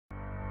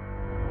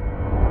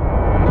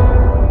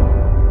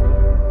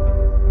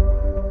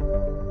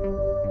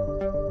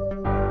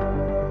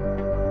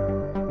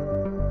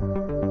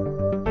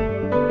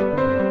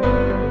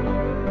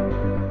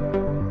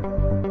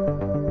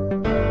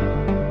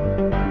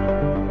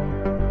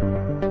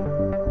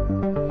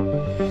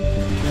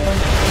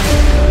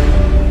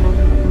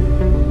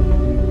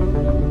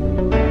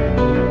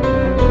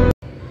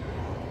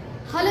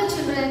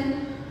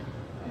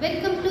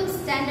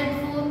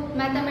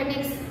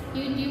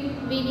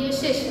video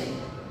session.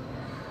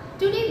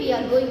 Today we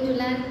are going to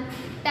learn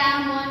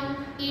Term 1,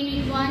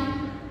 Unit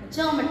 1,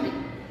 Geometry.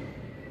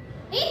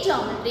 In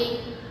Geometry,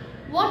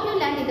 what you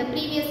learned in the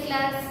previous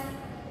class?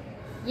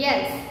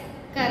 Yes,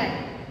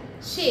 correct.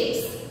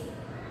 Shapes.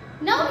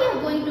 Now we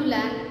are going to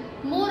learn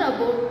more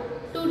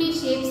about 2D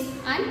shapes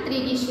and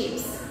 3D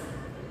shapes.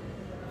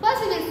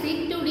 First we will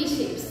see 2D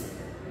shapes.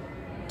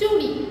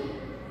 2D.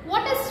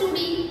 What is 2D?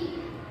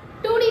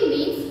 2D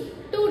means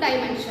 2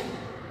 dimension.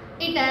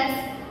 It has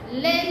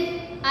length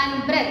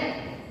and breadth.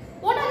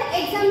 What are the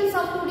examples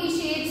of 2D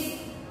shapes?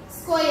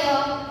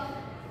 Square,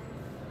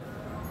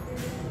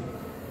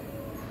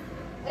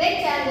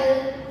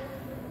 rectangle,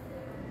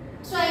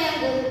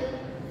 triangle,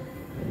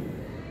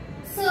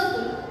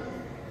 circle.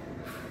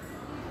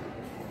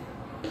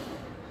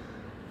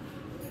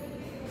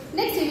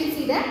 Next we will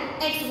see the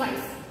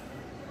exercise.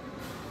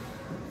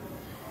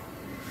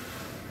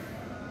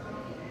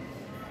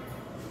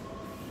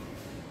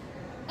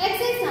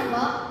 Exercise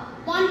number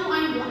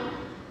 1.1.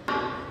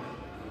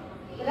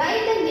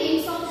 Write the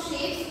names of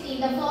shapes in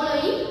the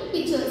following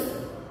pictures.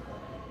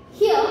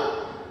 Here,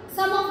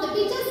 some of the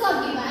pictures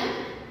are given.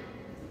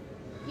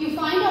 You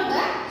find out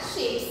the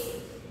shapes.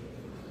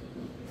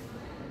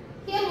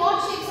 Here,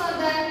 what shapes are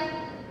there?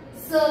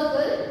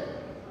 Circle,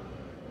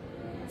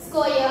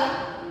 square,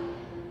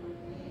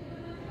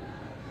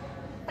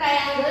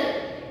 triangle,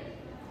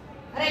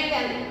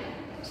 rectangle.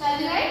 Shall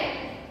we write?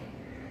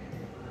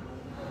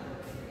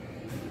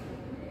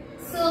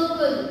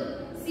 Circle.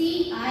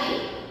 C-I-R-C-L-E.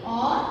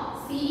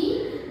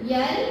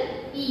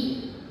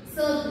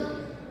 Circle.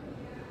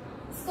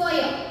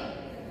 Square.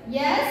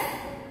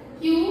 S-Q-U-A-R-E.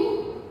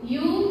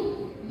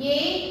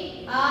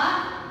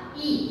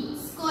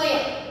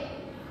 Square.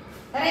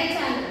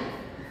 Rectangle.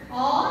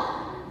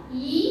 R-E-C-T-A-N-G-L-E.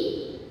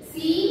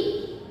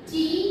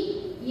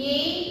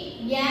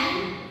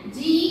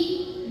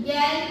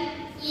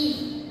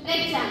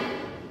 Rectangle.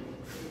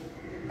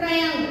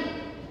 Triangle.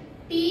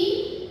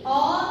 T-R-I-A-N-G-L-E.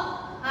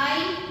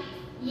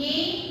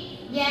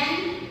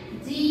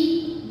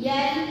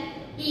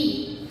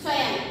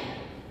 Triangle.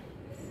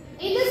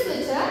 In this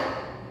picture,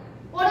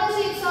 what are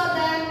shapes are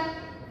there?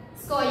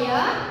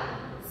 Square,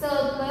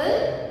 circle,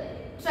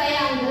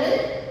 triangle,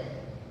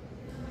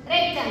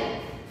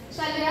 rectangle.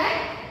 Shall we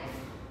write?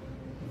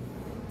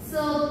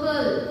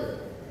 Circle,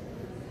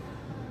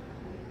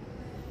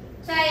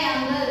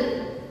 triangle,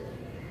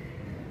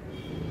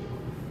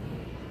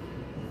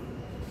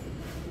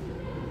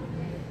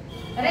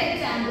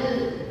 rectangle.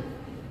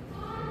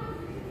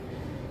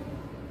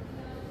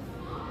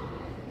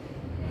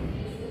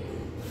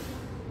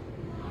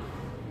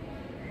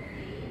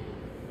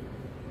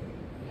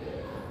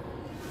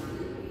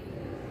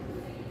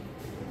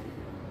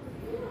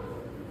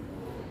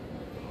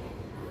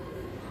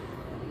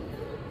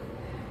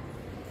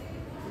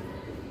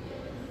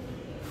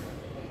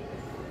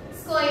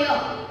 Square.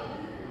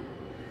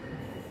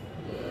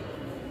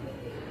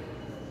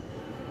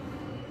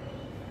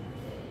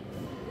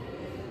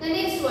 The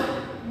next one,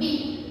 B.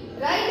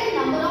 Write the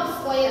number of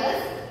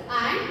squares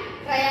and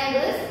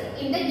triangles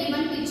in the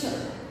given picture.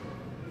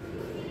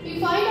 We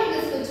find out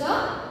this picture,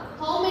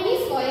 how many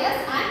squares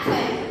and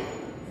triangles.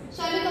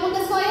 Shall we count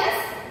the squares?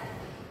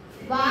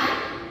 1,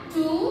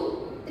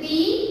 2,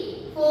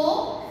 3,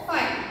 4,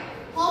 5.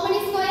 How many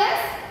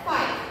squares?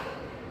 5.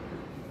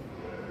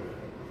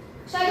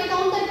 Shall we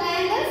count the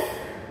triangles?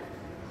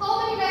 How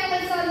many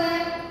triangles are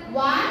there?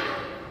 1,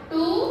 2,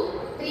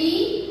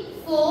 3,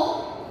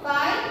 4,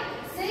 5,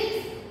 6,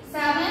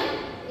 7,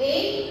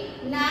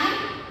 8, 9,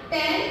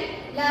 10,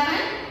 11,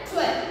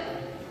 12.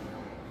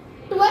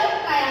 12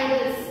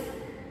 triangles.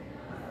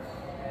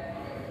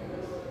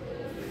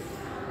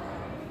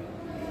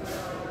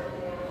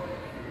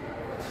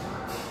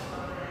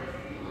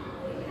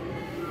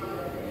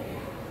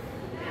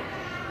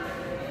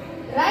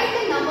 Write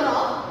the number of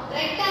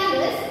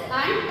rectangles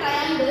and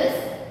triangles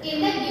in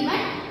the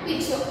given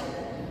picture.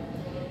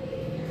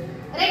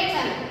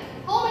 Rectangle.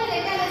 How many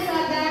rectangles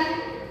are there?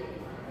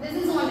 This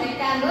is one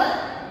rectangle.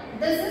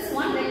 This is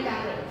one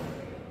rectangle.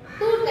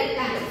 2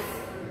 rectangles.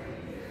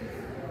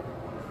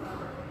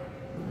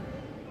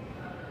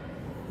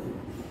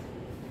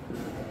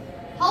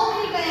 How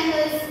many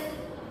triangles?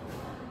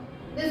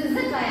 This is a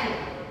triangle.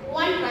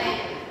 1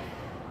 triangle.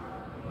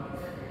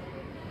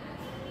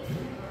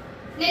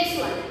 Next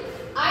one.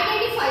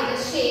 Identify the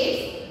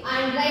shapes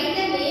and write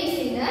the names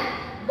in the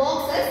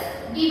boxes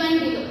given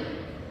below.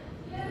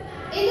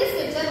 In this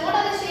picture, what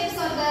are the shapes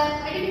are there?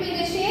 Identify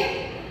the shape.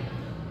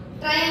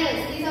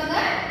 Triangles. These are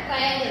the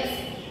triangles.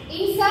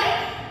 Inside,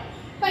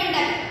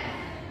 pentagon.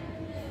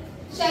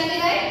 Shall we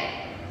write?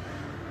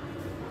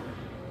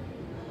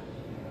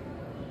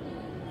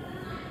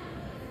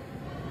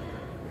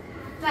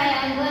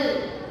 Triangle.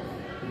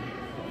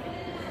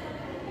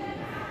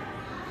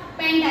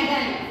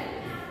 Pentagon.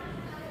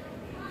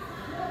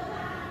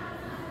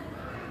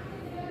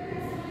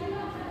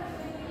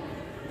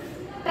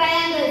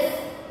 Triangles.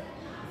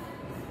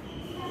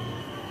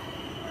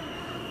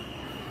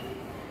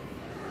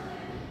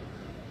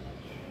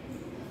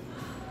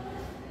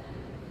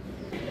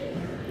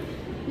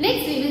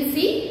 Next we will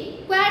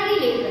the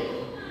quadrilateral.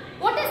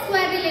 What is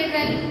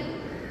quadrilateral?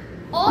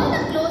 All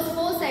the closed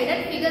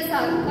four-sided figures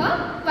are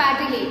called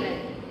quadrilateral.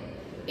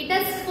 It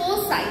has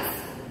four sides.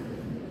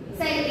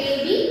 Side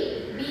AB,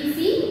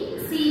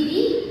 BC,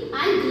 CD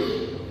and DA.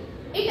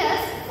 It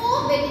has four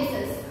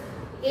vertices.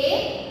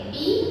 A, B,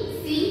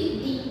 C,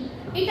 D.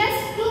 It has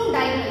two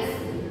diagonals.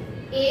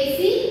 AC,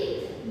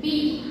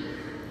 BD.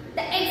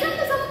 The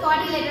examples of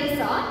quadrilaterals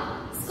are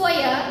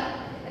square,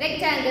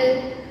 rectangle,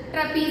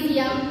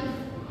 trapezium,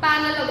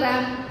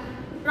 parallelogram,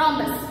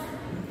 rhombus.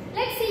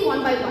 Let's see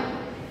one by one.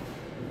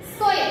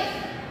 Square.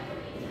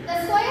 The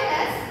square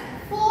has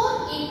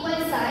four equal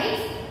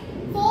sides,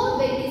 four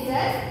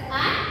vertices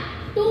and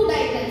two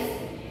diagonals.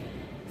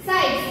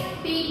 Sides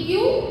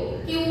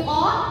PQ,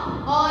 QR,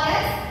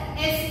 RS,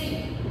 ST.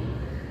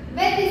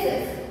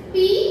 Vertices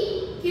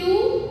P,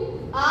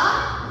 Q,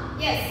 R,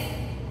 S.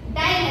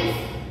 Diagonals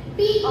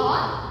PR,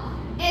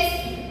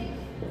 ST.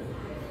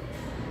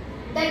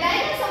 The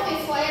diagonals of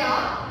a square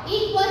are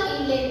equal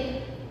in length.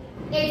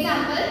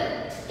 Example,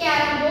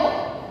 carom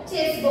board,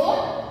 chess board,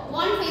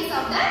 one face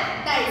of the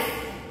dice.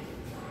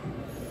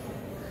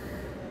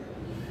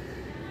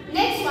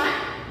 Next one,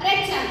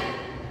 rectangle.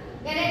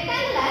 A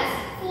rectangle has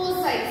four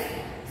sides.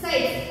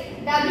 Sides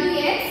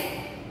WX,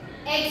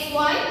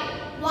 XY,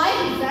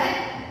 YZ,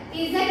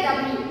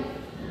 ZW.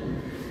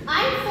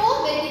 And four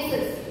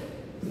vertices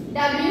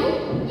W,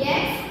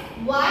 X,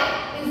 Y,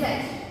 Z.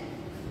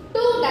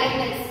 Two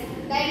diagonals.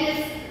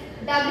 Diagonals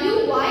W,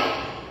 Y,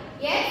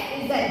 X,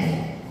 Z.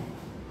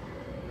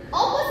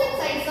 Opposite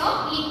sides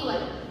are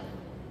equal.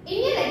 In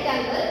a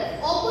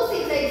rectangle,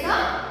 opposite sides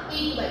are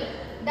equal.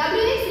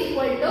 WX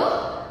equal to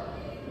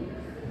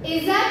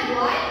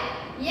ZY,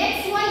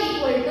 XY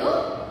equal to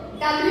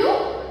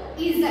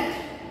WZ.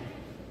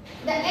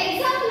 The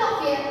example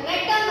of a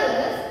rectangle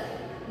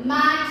is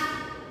mat,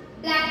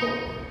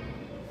 blackboard.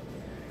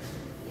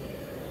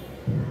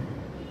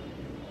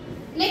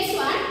 Next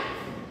one,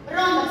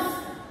 rhombus.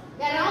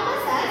 A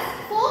rhombus has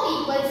four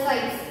equal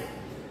sides.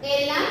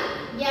 LM,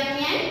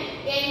 MN,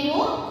 NO,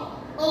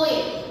 OA.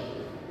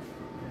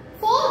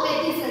 Four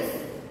vertices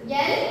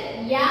L,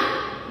 M,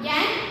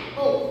 N,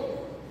 O.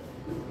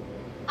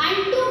 And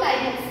two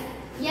diagonals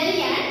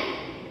LN,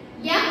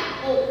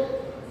 MO.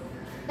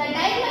 The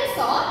diagonals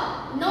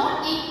are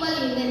not equal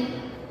in length.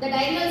 The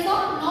diagonals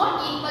are not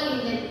equal in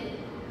length.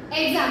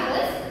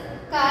 Examples,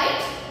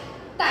 kite,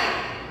 tie.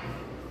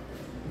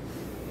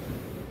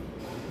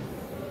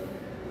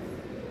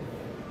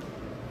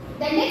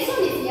 The next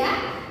one is a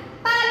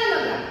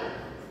parallelogram.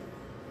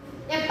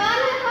 A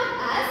parallelogram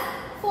has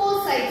four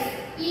sides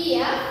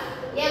EF,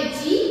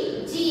 FG,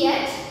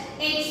 GH,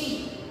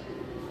 HE.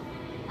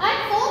 And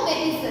four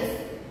vertices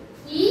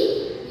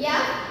E,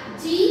 F,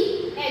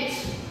 G, H.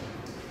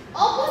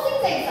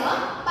 Opposite sides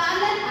are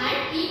parallel and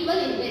equal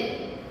in length.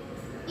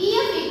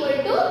 EF equal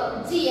to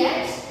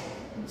GH,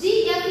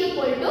 GF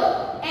equal to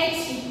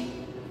HE.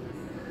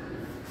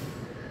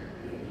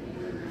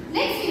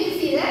 Next we will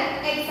see the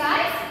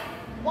exercise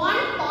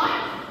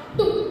 1.2.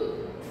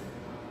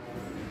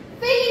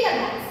 Fill in the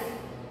blanks.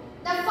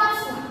 The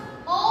first one.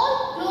 All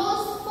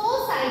closed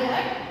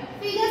four-sided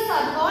figures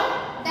are called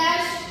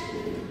dash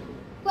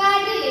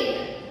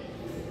quadrilateral.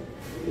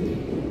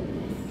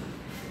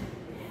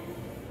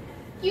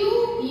 Q,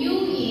 U,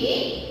 A,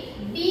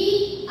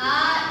 D, R,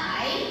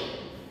 I,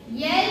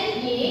 L,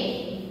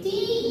 A, T,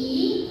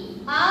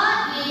 E, R,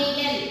 A,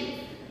 L.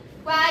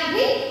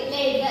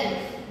 Quadrilateral.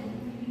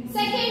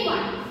 Second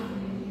one.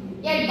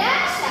 A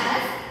dash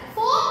has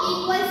four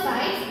equal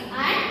sides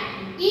and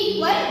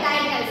equal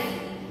diagonals.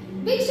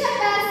 Which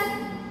shape has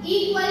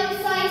equal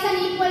sides and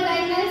equal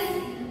diagonals?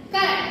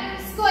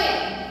 Correct. Square.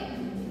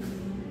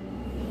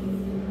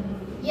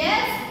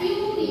 S, Q,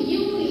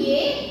 U,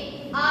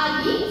 A,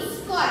 R, E,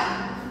 square.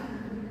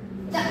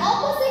 The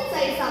opposite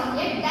sides of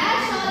a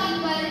dash are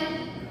equal.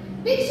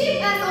 Which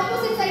shape has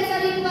opposite sides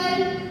are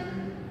equal?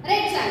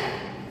 Rectangle.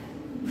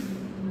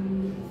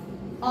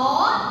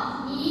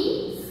 R, E,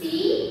 C,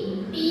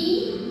 T,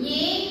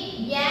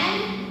 A,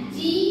 N,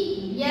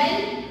 G, L,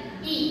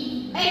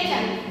 E.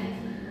 Rectangle.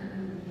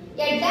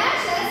 A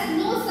dash has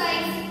no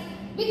sides.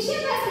 Which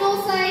shape has no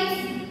sides?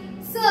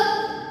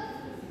 Circle.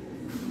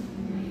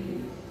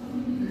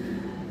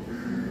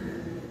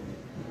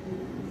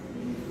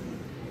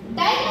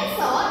 Diagonals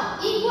are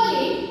equal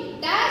in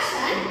dash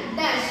and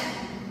dash.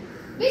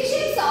 Which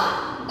shapes are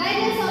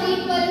diagonals are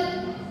equal?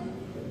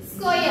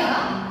 Square,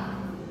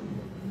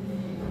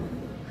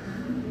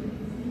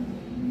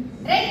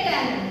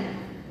 rectangle.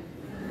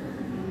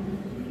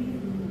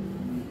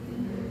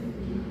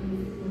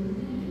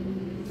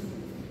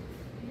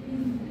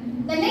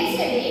 The next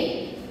heading,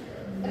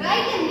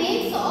 write the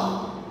names of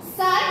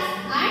sides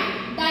and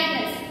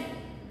diagonals.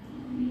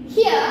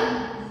 Here,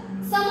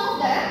 some of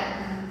the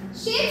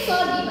shapes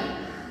are given.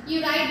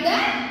 You write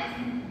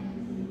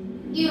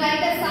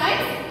the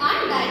sides and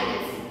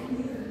diagonals.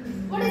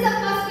 What is the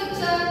first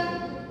picture?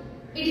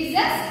 It is a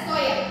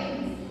square.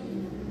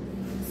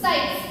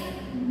 Sides.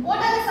 What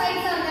are the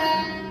sides are there?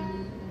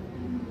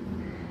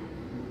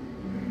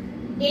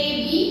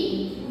 AB,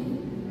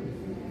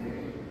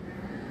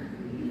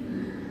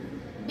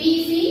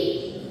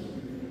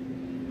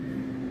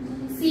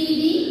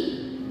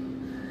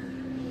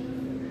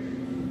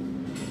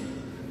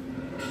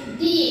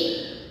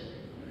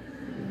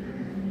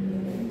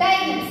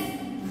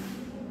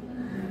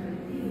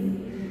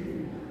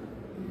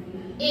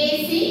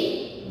 AC,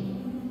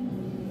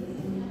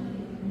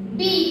 B.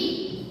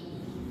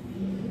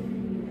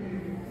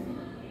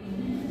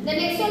 The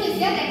next one is a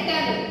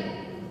rectangle.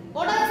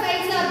 What are the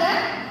sides are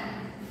there?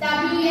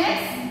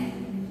 WX,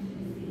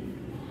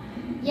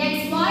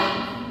 XY,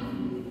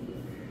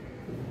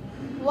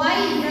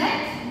 YZ,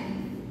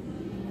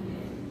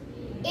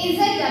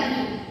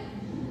 ZW.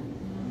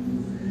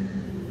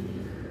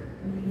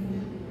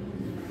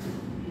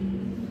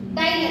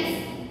 Diagonals.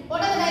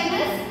 What are the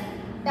diagonals?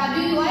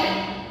 WY,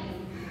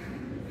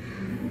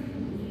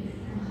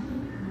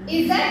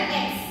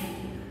 ZX.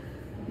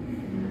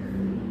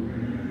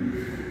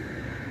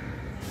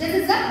 This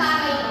is the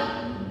parallelogram.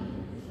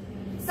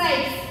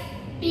 Sides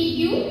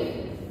PQ,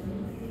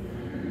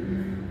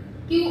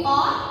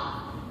 QR,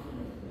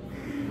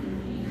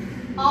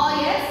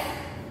 RS,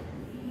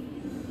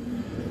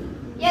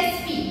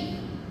 SP.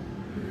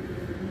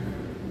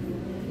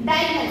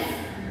 Diagonals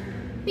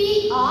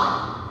PR,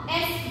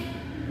 SP.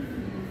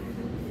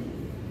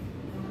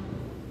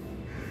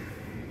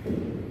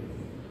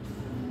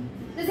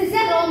 This is a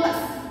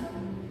rhombus.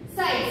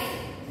 Sides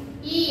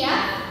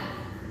EF,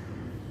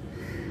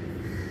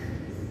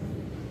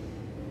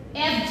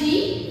 FG,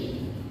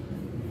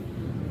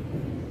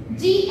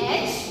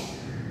 GH,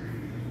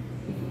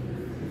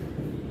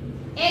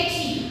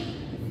 HE.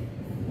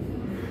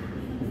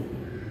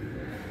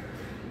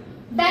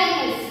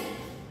 Diagonals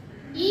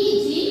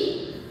EG.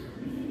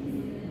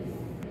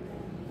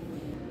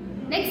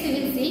 Next you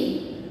will see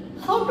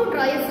how to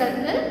draw a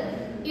circle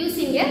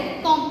using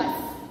a compass.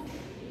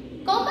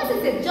 Compass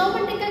is a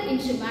geometrical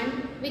instrument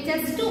which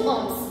has two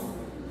arms.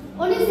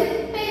 One is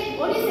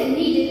a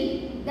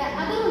needle, the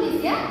other one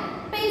is a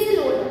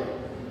pencil holder.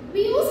 We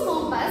use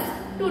compass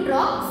to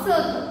draw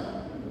circle.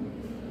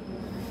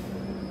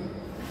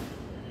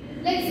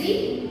 Let's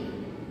see.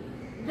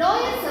 Draw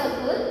a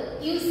circle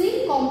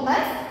using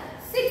compass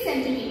 6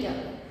 cm.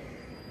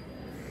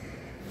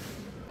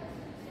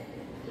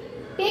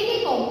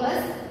 Take a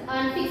compass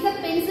and fix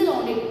a pencil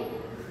on it.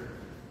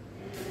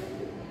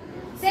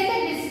 Set a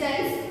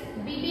distance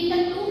between the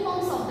two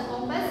points of the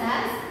compass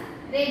as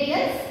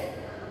radius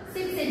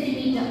 6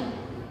 cm.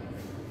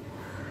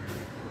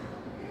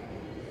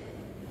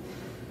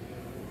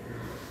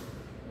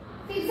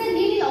 Fix the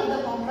needle of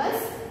the compass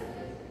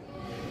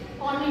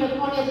on your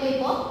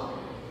paper.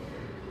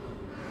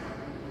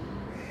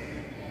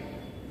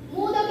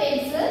 Move the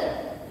pencil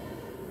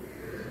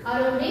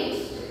around it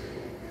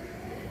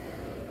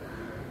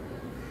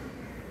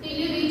till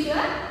you reach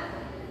your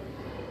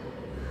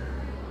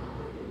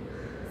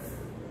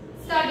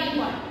starting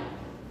point.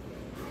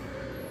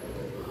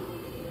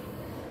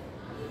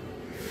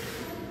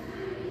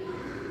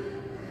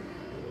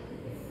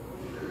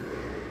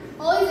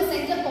 O is the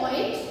center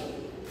point.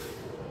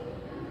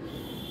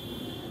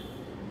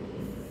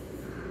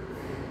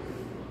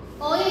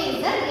 OA is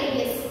the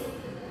radius.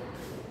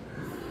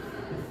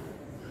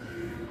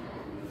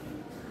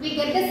 We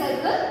get the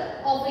circle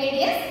of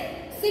radius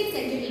 6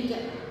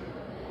 cm.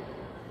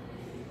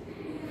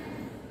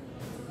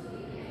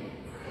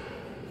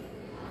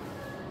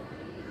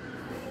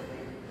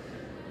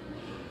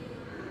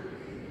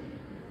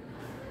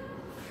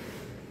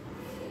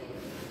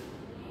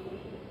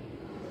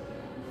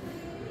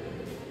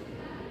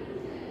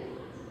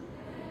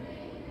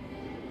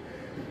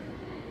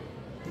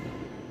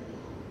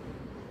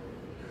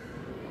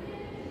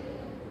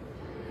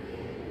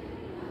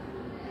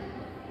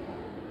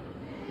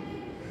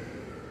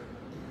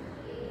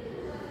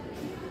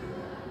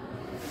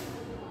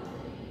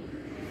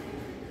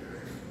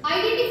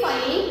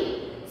 Identifying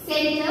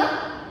center,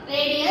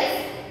 radius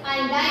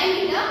and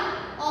diameter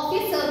of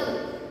a circle.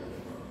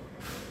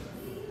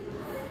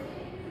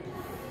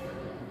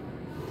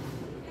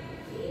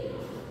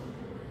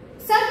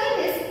 Circle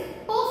is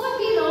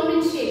perfectly round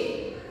in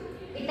shape.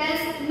 It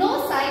has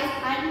no sides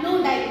and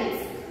no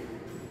diagonals.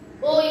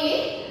 OA,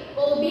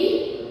 OB,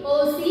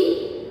 OC,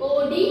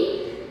 OD,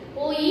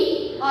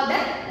 OE are the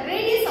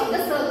radius of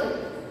the circle.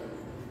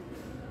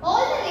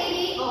 All the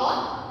radii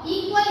are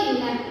equal in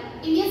length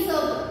in a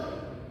circle.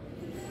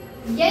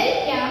 L,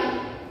 M,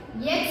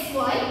 X,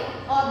 Y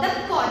are the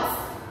chords.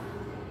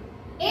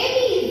 AB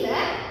is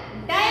the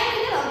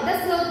diameter of the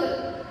circle.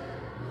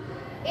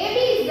 AB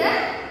is the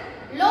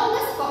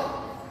longest chord.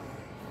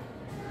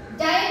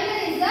 Diameter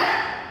is the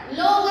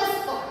longest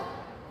chord.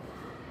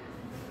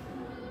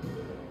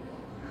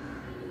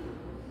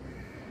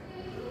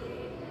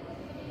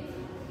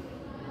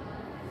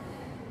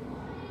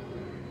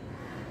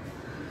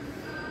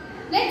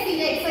 Let's see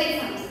the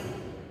exercise.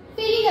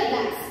 Filling the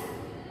blanks.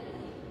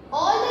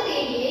 All the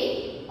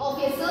radii of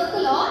a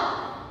circle are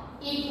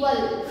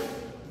equal.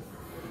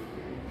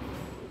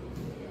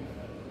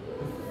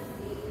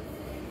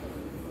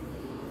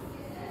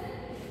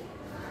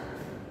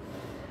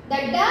 The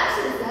dash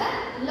is the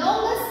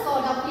longest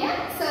chord of a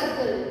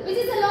circle. Which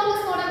is the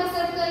longest chord of a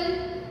circle?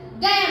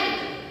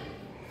 Diameter.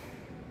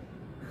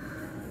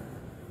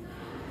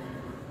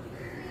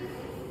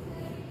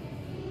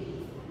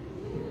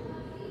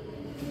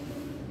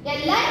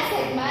 A line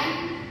segment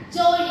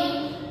joining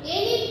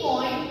any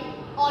point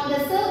on the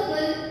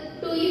circle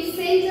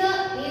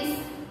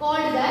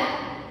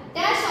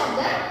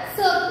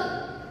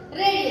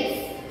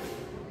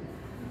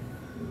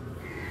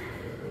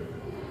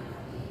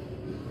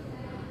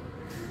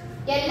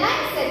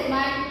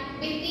segment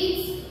with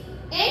its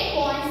end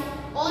points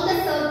on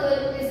the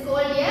circle is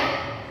called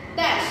a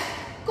dash,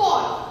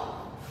 chord.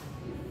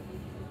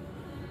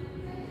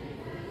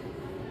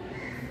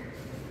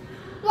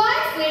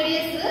 Twice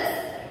radius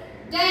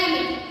is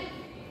diameter.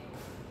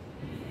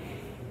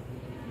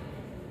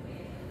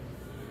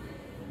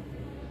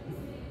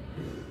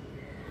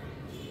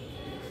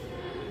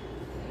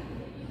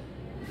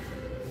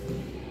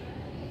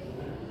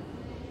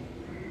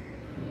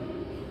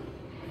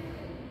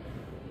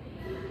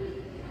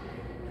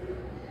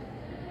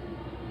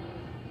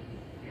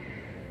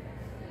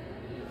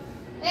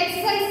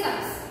 Exercise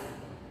sums.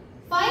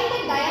 Find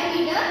the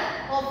diameter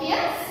of a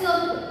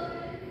circle.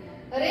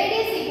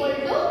 Radius equal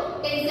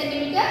to 10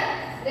 centimeter,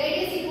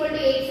 radius equal to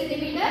 8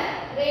 centimeter,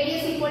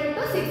 radius equal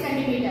to 6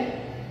 centimeter.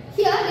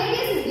 Here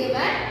radius is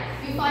given,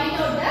 we find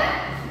out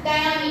the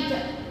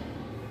diameter.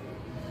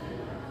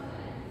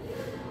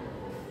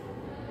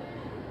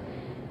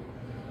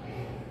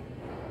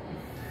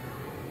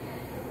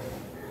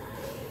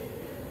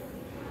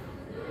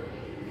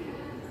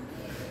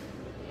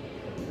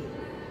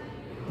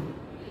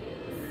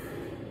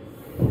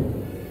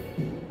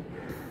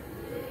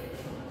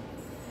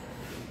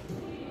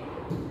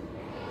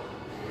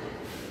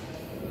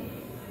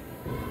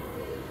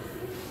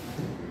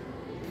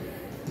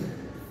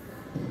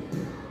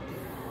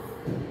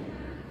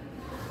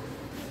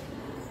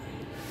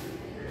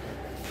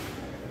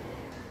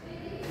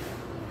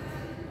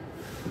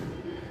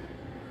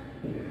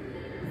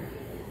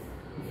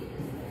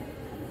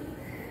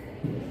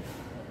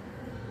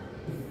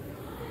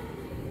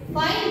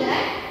 Find the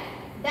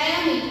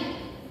diameter.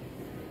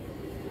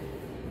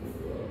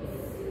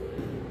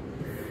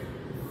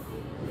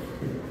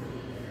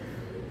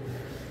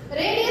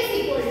 Radius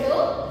equal to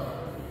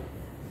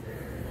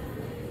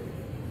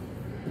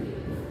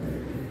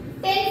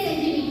 10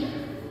 centimeter.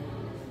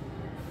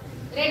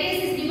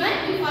 Radius is given,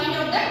 we find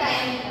out the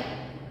diameter.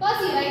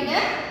 First you write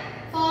the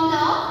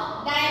formula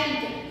of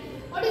diameter.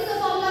 What is the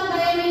formula of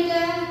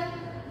diameter?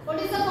 What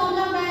is the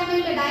formula of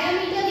diameter?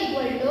 Diameter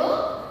equal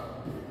to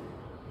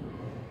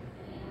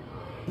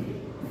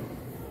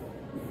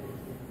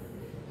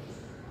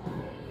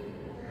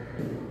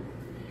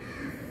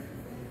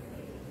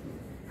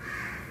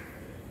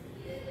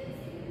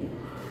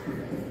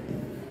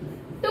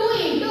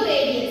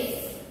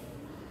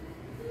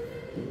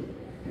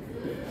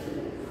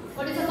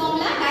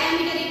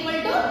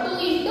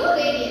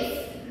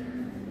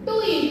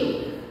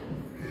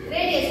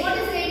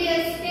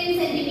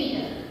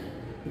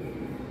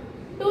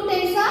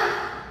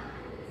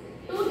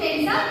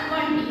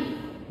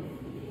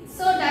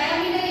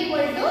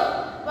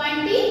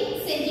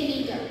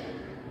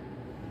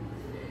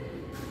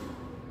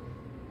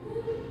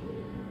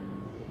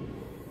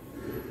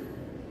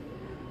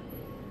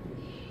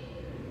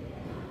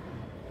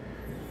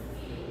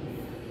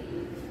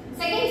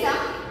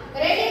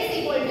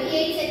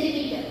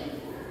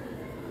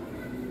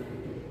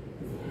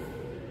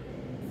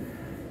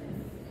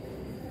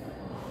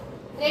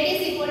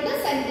radius equal to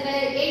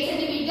 8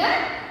 centimeter.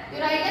 You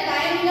write the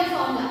diameter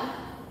formula.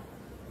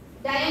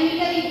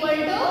 Diameter equal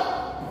to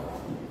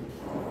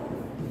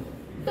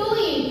 2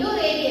 into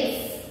radius.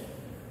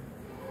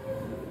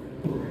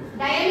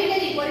 Diameter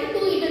equal to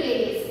 2 into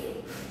radius.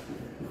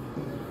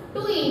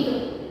 2 into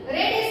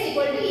radius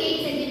equal to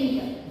 8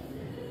 centimeter.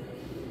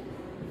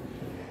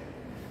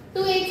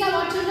 2 8s are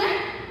what, children?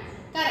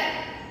 Correct.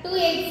 2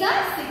 8s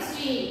are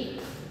 16.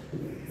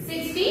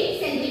 16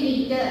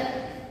 centimeter.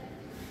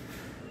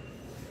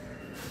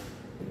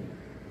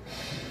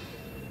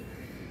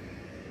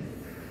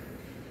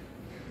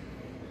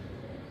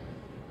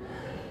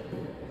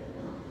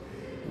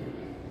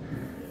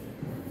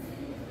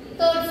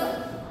 Third sum.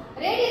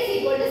 Radius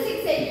equal to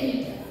 6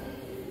 centimeter.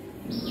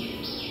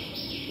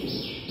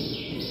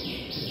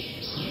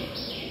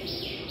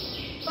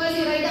 First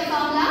you write the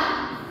formula.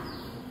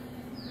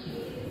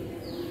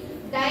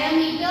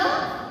 Diameter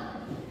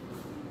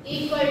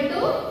equal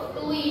to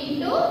 2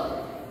 into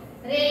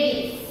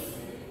radius.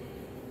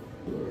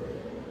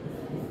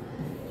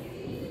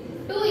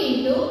 2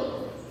 into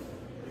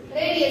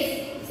radius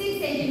 6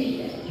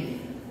 centimeter.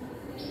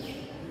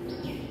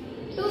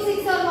 2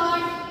 6 are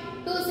what?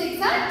 2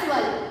 6 are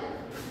 12.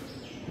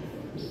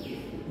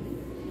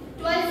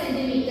 12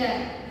 centimeter.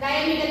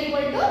 Diameter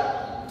equal to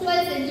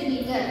 12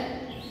 centimeter.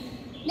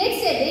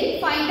 Next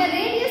heading, find the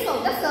radius of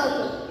the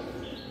circle.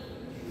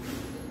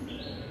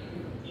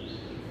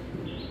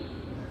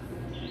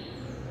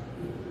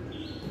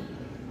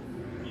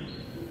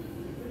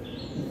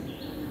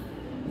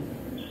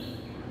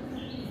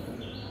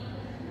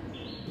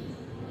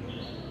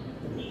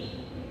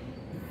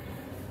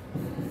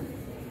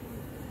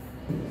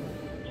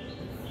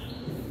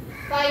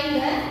 Find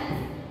the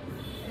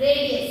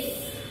radius.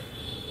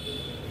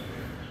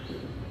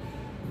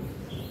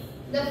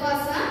 The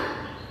first one,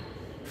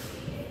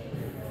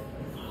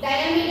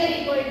 diameter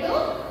equal to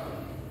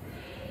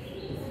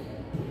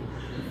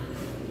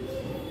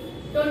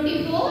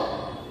 24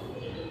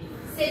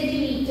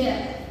 centimeter.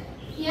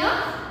 Here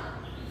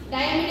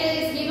diameter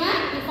is given,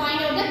 you find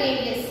out the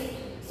radius.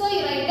 So you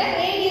write the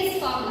radius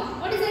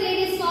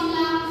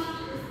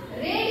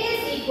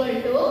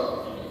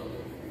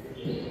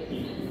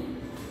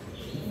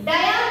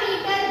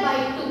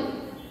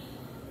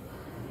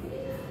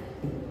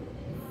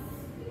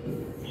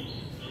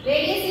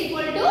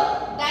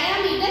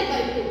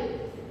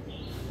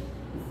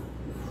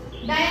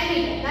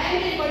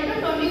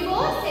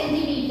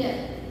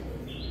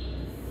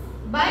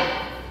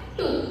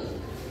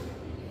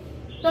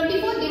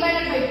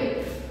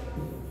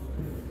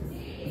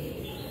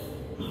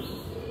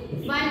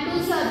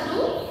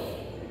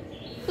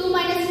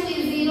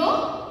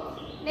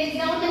Next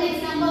down the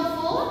next number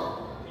 4.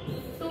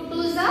 2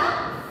 2s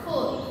are 4.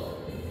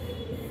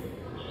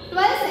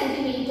 12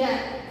 centimeter.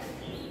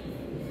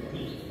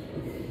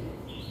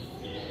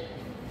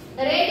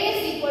 Radius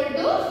equal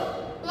to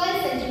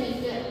 12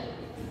 centimeter.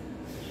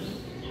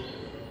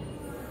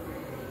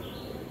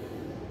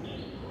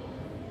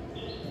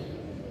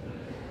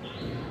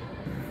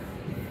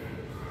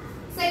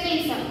 Second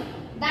sum.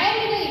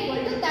 Diameter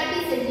equal to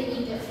 30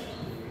 centimeter.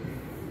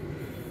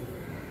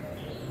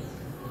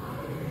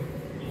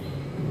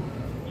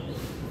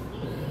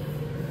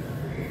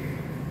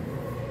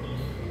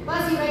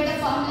 First you write the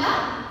formula.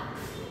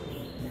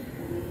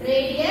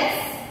 Radius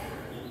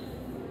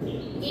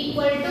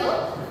equal to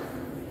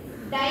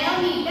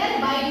diameter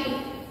by 2.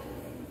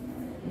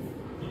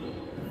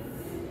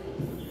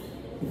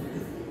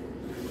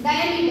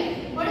 Diameter.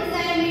 What is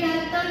diameter?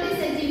 30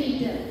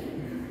 centimeter.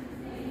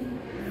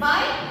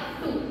 By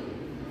 2.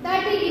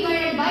 30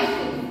 divided by 2.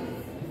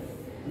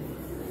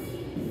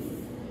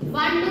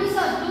 1 2s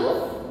are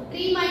 2.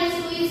 3 minus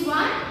 2 is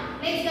 1.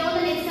 Next down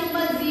the next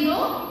number 0.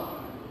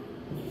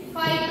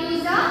 5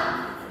 2s are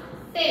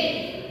 10.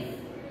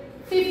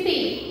 15.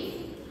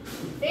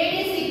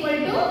 Radius equal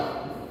to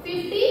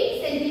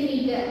 50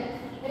 centimeter.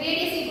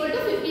 Radius equal to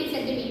 15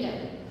 centimeter.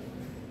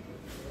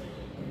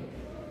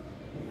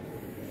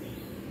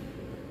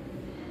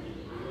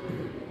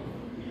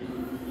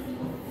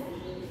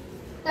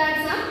 Third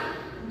sum.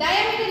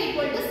 Diameter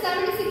equal to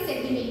 76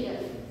 centimeter.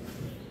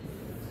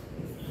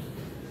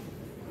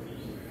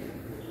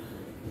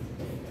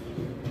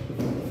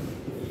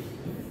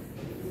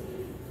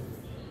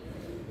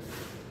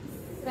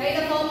 Write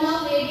the formula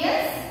of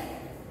radius.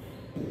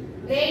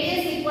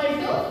 Radius equal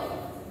to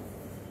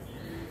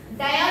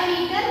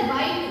diameter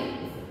by 2.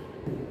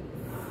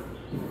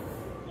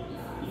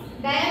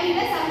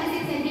 Diameter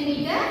 76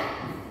 centimeter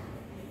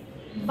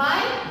by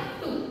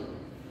 2.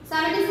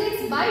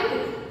 76 by 2.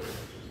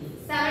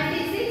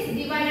 76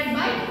 divided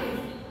by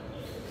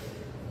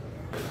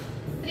 2.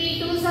 3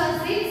 2s are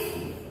 6.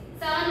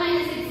 7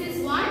 minus 6 is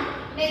 1.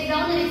 Next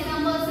down the next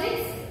number 6.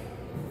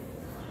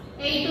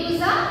 8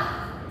 2s are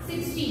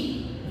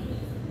 16.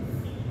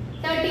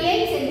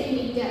 38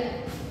 centimeter.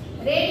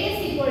 Radius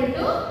equal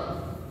to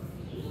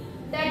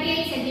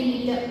 38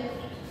 centimeter.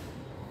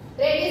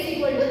 Radius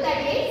equal to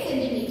 38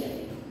 centimeter.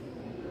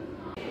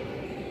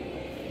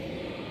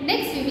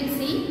 Next we will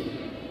see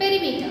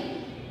perimeter.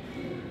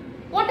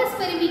 What is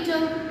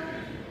perimeter?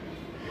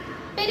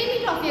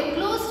 Perimeter of a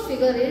closed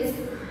figure is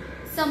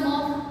sum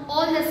of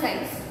all the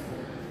sides.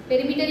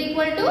 Perimeter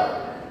equal to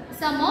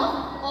sum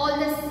of all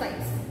the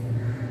sides.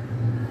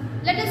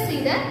 Let us see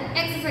the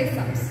exercise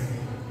sums.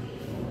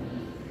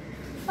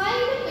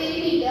 Find the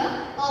perimeter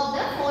of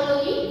the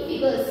following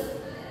figures.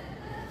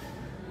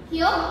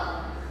 Here,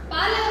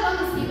 parallelogram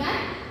is given.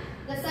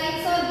 The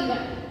sides are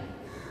given.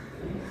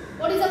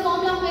 What is the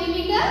formula of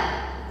perimeter?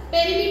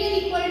 Perimeter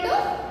equal to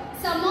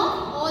sum of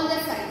all the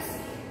sides.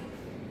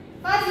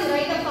 First you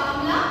write the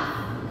formula.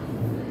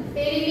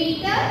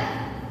 Perimeter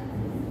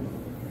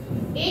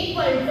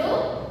equal to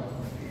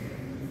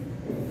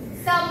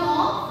sum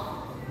of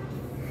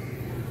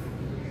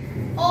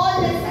all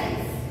the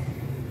sides.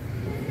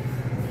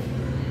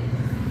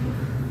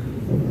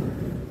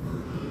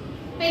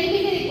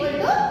 Perimeter equal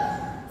to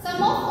sum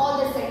of all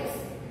the sides.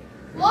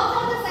 What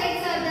all the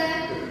sides are there?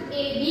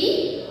 AB,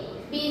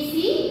 BC,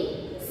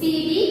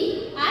 CD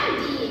and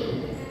DA.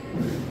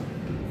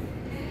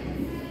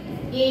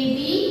 AB,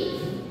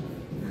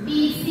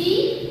 BC,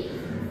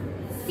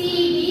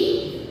 CD,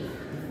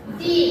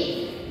 DA.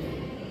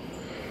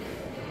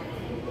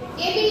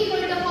 AB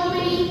equal to how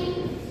many?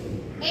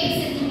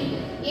 8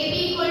 centimeter. AB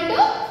equal to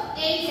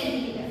 8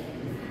 centimeter.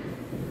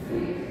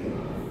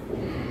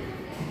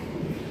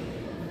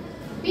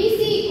 BC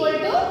equal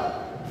to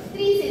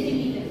 3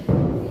 centimeter.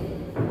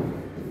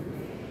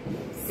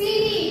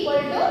 CD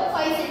equal to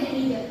 5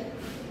 centimeter.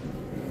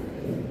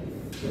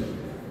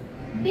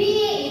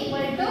 DA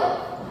equal to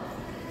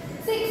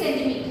 6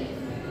 centimeter.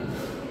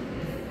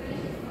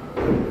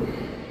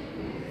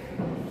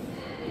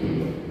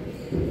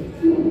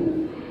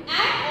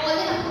 Add all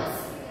the numbers.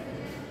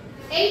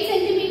 8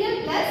 centimeter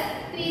plus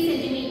 3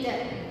 centimeter.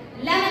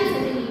 11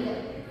 centimeter.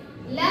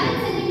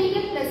 11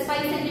 centimeter plus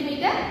 5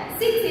 centimeter.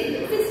 16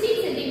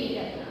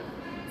 centimeter.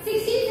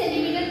 16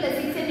 centimeter plus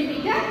 6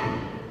 centimeter.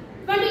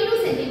 22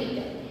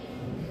 centimeter.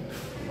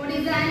 What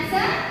is the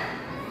answer?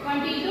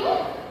 22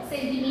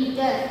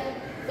 centimeter.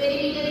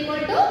 Perimeter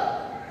equal to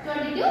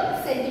 22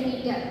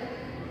 centimeter.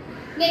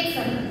 Next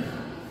one.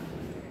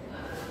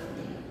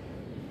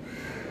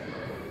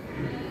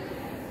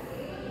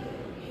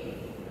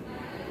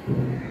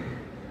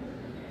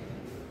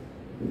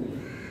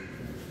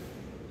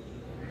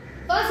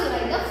 First you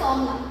write the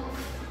formula.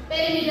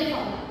 Perimeter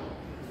formula.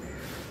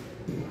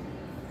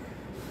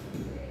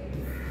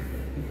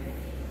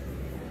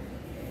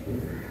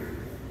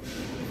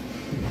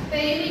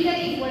 Perimeter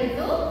equal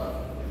to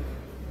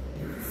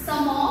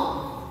sum of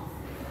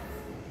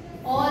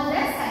all the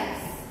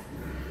sides.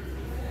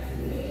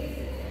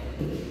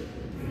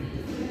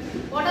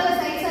 What are the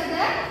sides are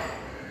there?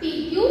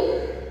 PQ,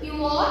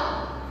 QR,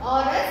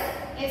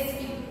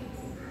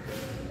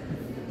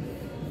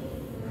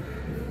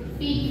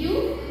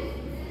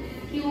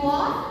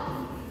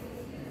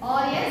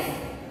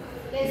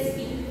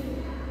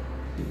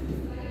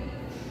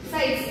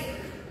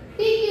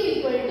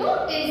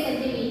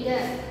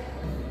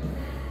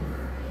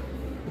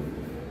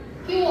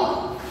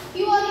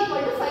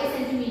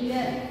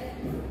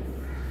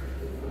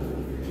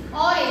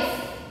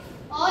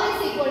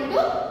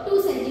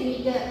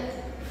 centimeter.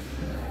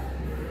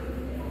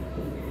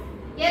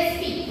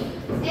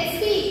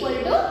 SP equal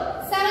to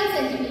 7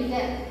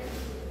 centimeter.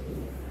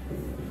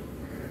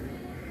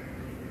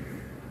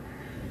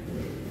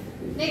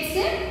 Next,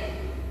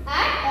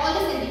 add all the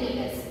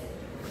centimeters.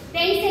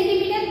 10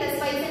 centimeter plus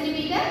 5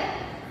 centimeter,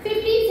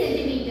 15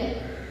 centimeter.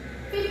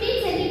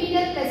 15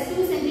 centimeter plus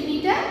 2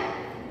 centimeter,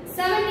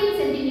 17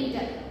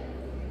 centimeter.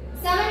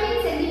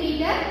 17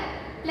 centimeter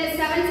plus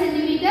 7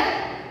 centimeter,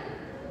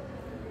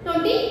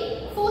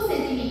 24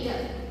 centimeter.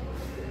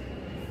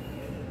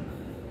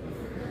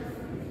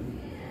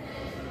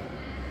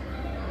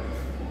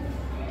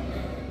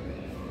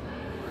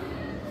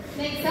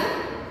 Next up,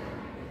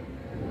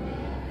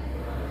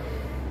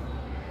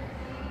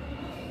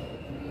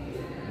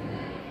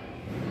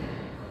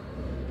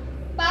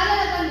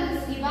 parallelogram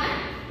is given.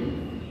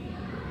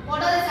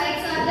 What are the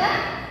sides are the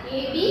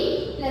AB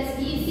plus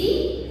BC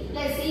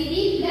plus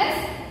CD plus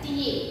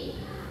TA.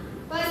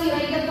 First you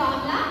write the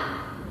formula.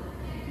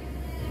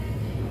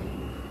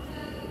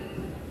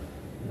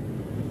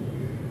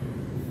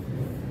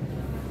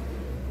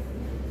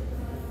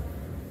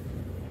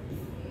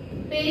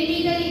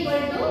 Perimeter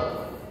equal to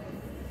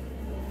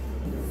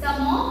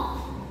sum of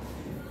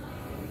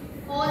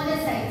all the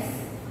sides.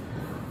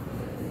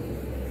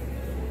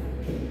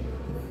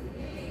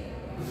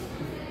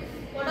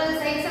 What are the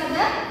sides of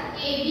the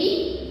AB,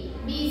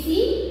 BC,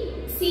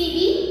 CD,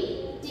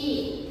 DA?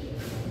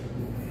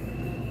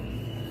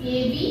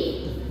 AB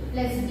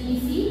plus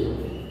BC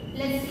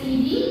plus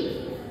CD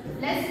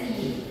plus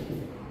DA.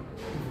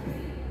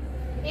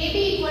 AB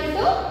equal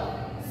to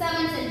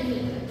 7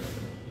 centimeter.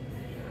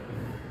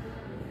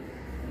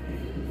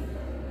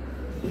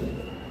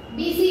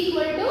 BC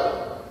equal to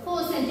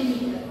 4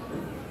 centimeter.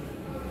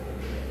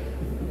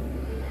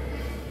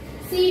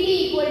 CD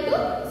equal to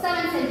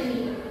 7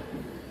 centimeter.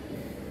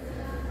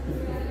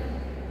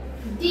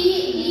 DA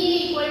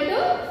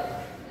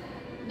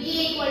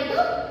equal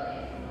to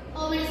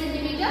how many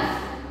centimeter?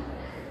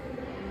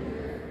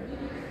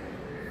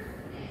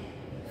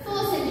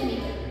 4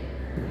 centimeter.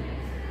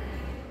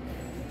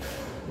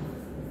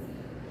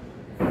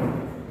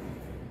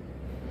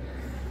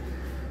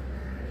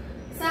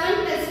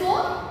 7 plus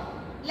 4,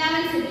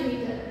 11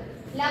 centimeter.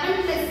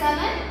 11 plus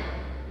 7,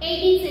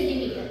 18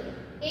 centimeter.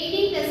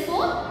 18 plus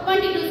 4,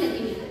 22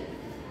 centimeter.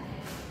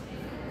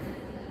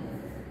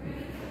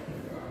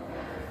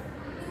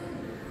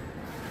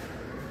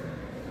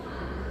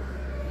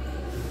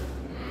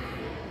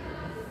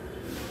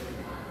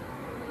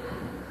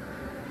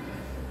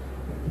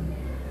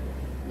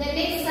 The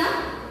next sum,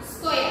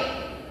 square.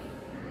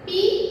 P,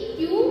 Q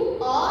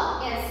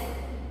or S.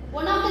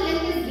 One of the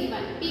length is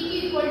given.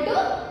 PQ equal to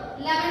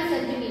 11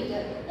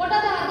 centimeter. What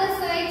are the other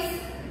sides?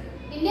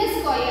 In a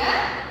square,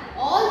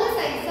 all the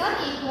sides are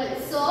equal.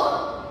 So,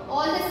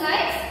 all the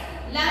sides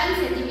 11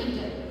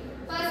 centimeter.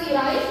 First you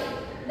write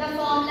the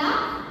formula.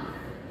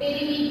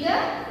 Perimeter.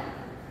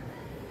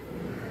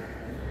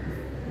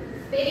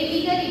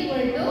 Perimeter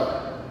equal to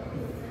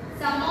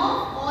sum of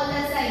all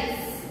the sides.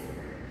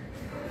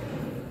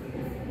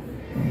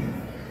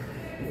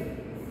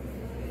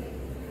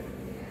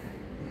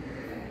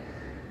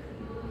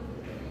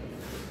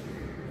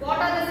 What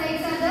are the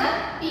sides of the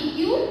PQ,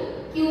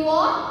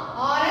 QR,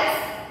 RS,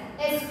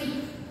 SP?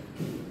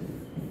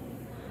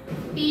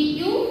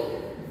 PQ,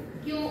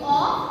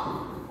 QR,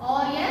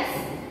 RS,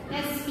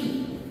 SP.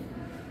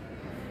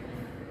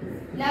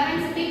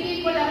 11 PQ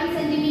equal 11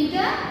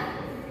 centimeter.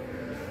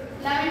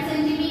 11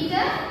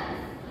 centimeter.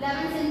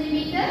 11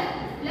 centimeter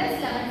plus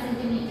 11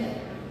 centimeter.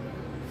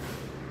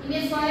 In a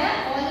square,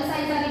 all the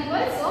sides are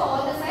equal, so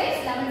all the sides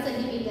 11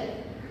 centimeter.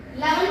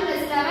 11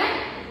 plus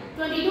 11,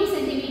 22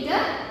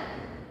 centimeter.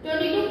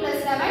 22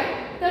 plus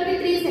 11,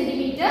 33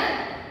 centimeter.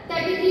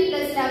 33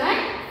 plus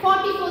 11,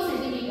 44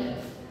 centimeter.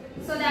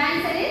 So the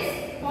answer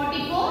is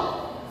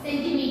 44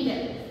 centimeter.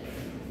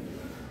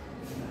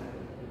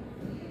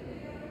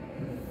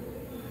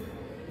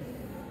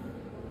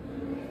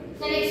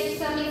 The next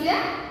sum is a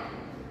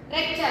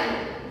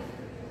rectangle.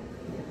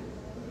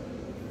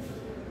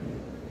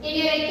 In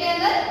a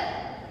rectangle,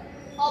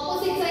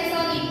 opposite sides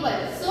are equal.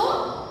 So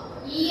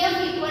EF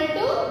equal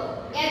to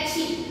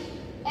HE.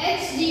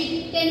 HG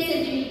 10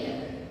 centimeter.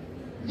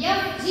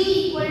 FG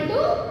equal to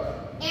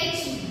H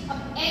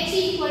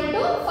equal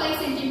to 5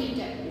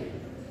 centimeter.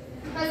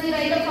 First you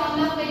write the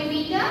formula of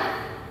perimeter.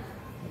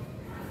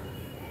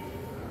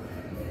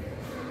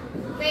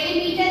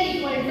 Perimeter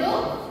equal to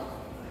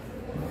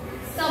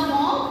sum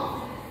of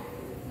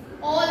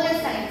all the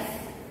sides.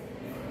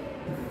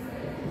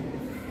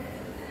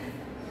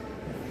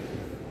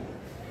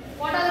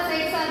 What are the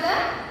sides are the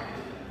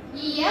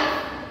EF,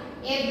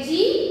 FG,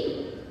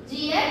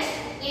 GH,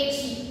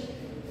 HE.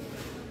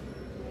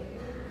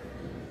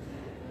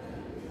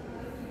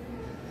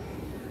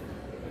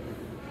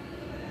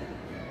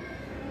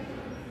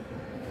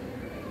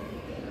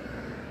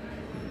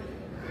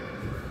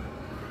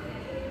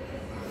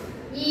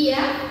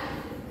 EF,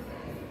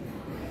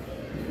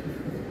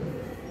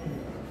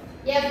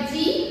 FG,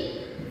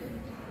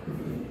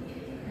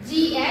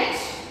 GH,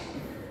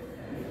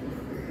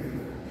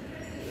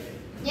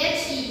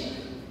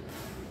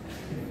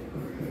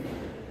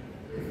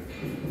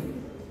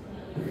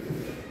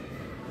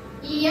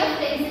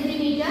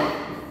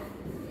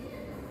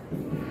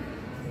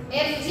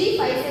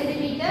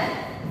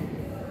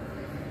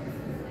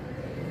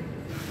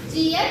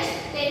 GH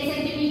 10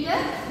 centimeter,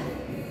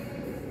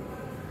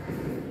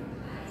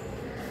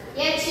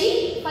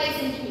 HE 5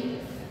 centimeter.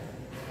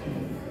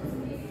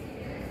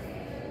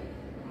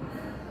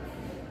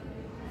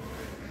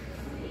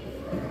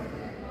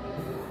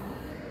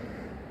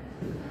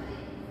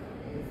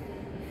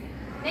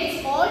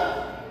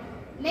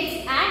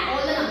 Next add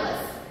all the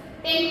numbers.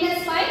 10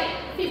 plus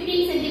 5,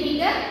 15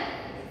 centimeter.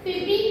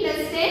 15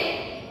 plus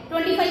 10,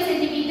 25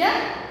 centimeter.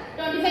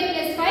 25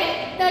 plus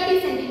 5, 30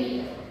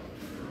 centimeter.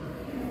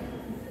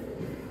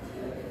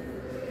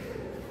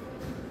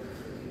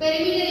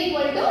 Perimeter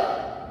equal to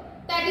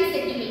 30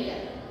 centimeter.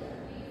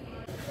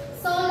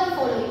 Solve the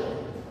following.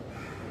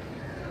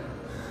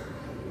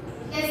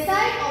 A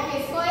side of a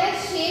square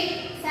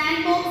shaped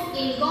sandbox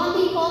in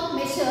Gandhi Park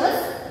measures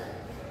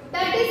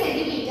 30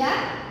 centimeter.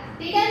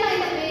 Determine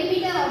the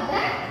perimeter of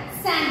the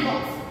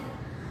sandbox.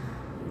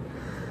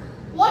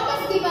 What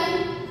is given?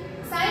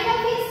 Side of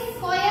a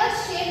square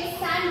shaped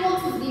sandbox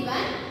is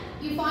given.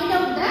 You find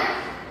out the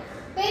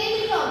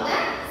perimeter of the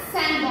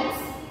sandbox.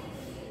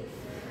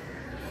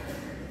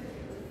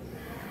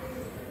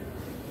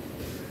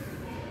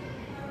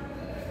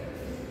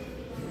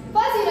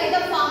 First you write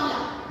the formula.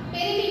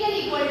 Perimeter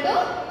equal to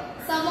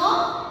sum of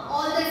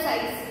all the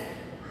sides.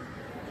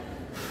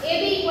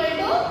 AB equal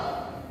to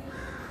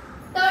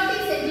 30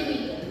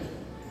 centimeter.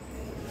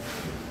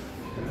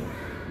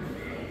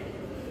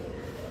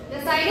 The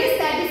side is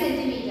 30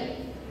 centimeter.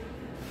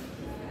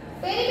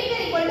 Perimeter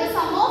equal to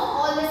sum of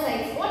all the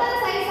sides. What are the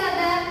sides are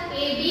there?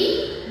 AB,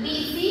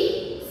 BC,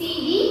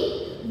 CD,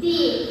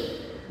 DA.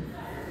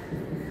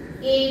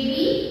 AB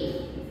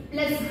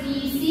plus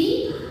BC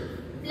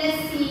plus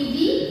CD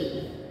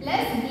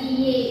plus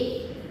DA.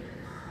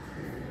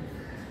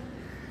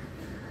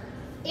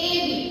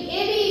 AB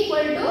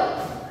equal to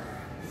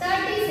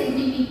 30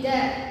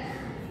 centimeter.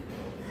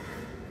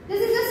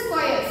 This is a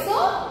square. So,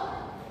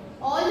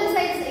 all the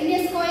sides in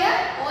a square,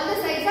 all the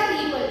sides are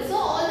equal. So,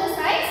 all the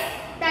sides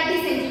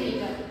 30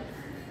 centimeter.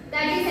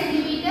 30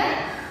 centimeter,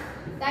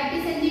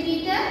 30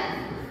 centimeter,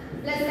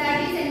 plus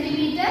 30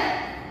 centimeter,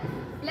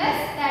 plus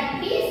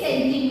 30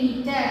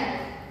 centimeter.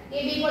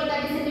 AB equal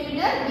 30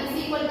 centimeter, BC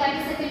equal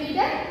 30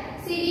 centimeter,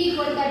 CD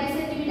equal 30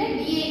 centimeter,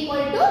 DA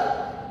equal to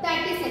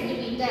 30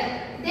 centimeter.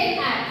 Then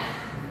add.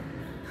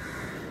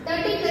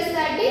 30 plus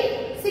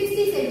 30,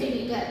 60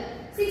 centimeter.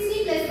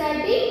 60 plus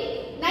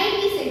 30,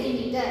 90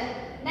 centimeter.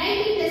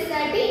 90 plus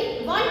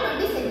 30,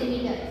 120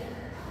 centimeter.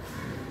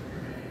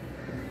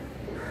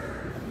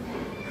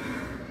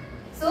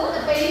 So, the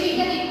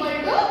perimeter equal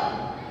to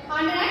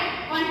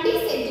 120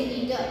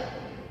 centimeter.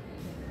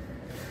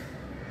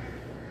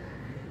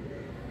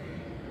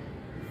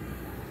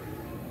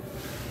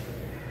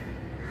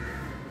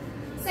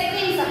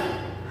 Second sum.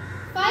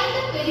 Find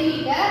the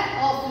perimeter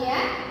of a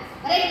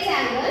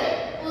rectangle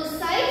whose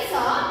sides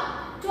are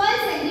 12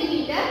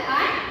 centimeter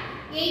and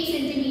 8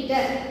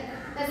 centimeter.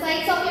 The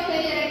sides of a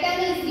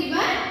rectangle is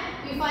given.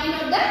 We find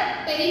out the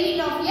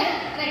perimeter of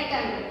a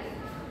rectangle.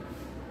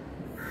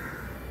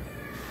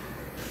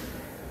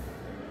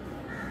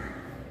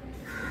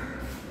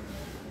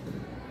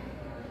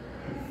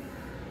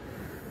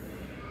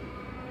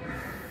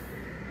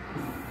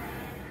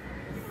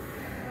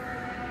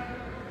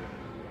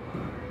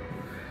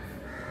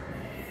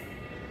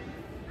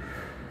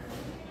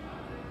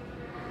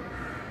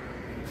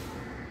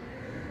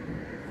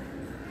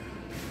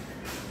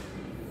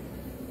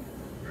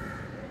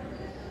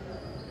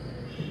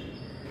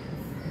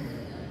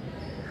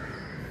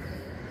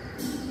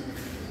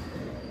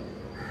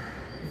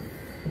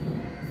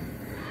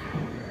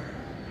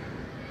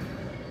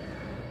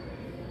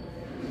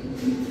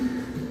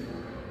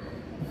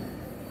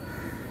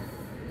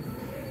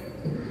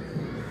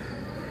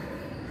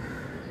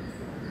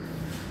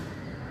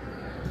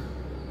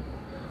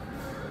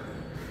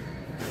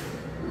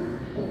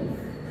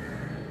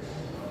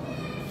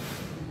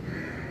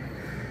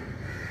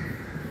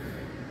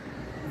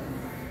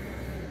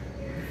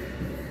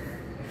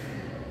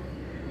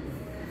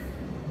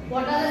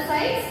 What are the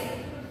sides?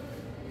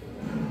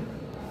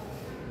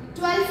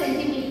 12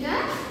 centimeter,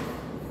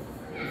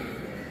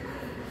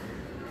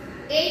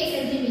 8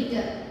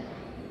 centimeter.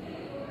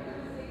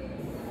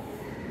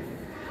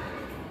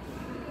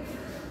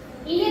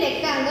 In a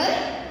rectangle,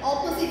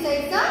 opposite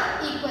sides are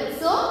equal.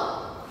 So,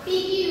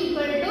 PQ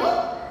equal to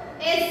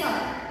SR.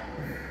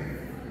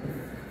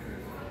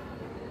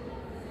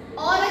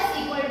 RS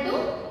equal to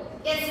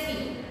SP.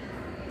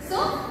 So,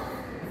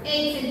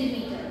 8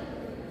 centimeter.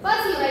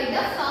 First you write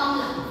the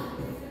formula.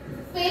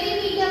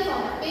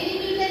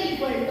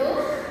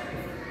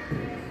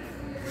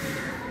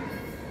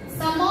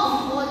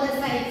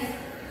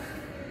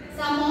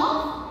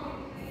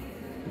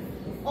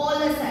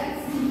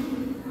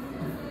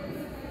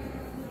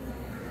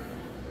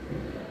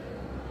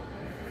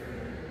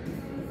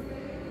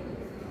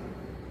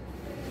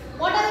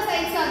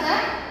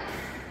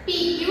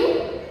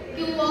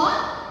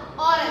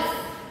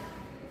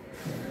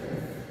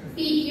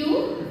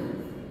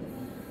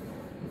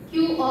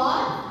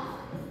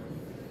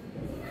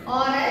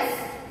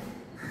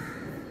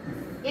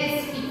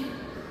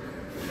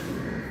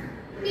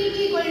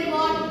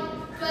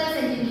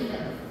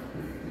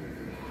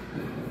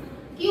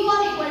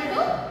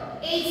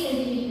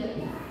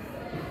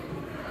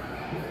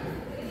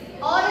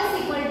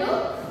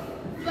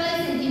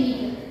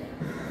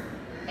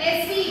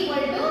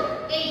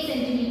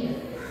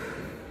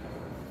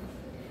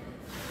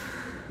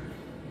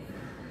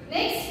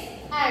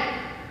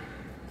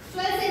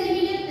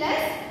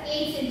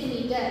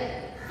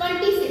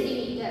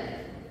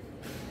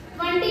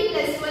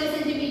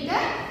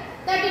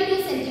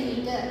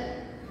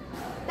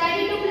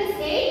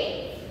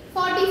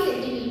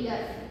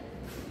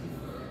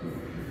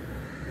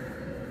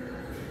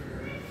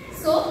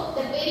 So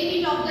the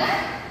perimeter of the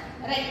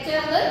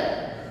rectangle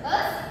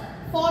is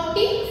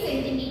 40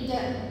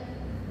 centimeter.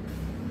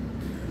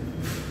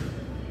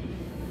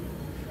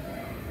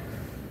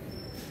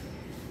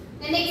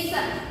 The next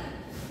one.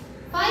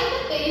 Find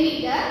the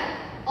perimeter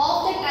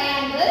of the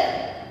triangle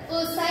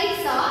whose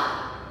sides are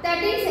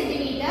 13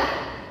 centimeter,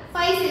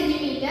 5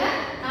 centimeter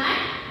and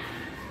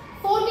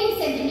 14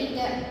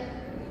 centimeter.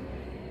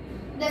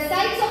 The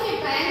sides of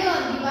a triangle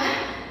are given.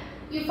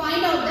 You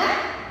find out the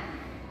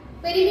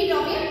perimeter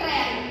of a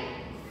triangle.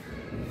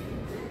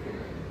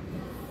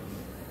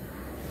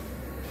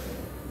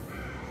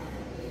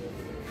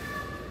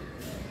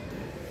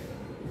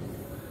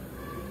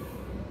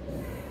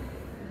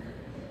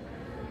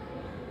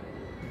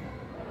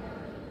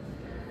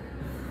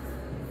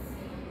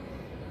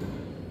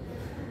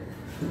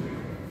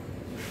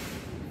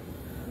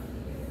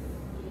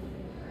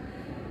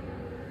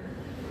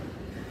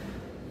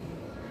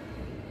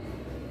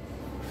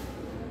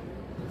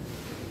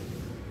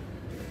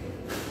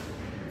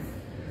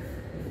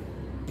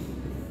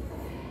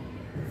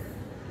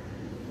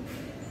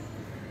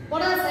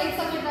 What are the sides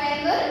of a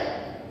triangle?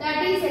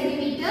 13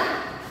 centimeter,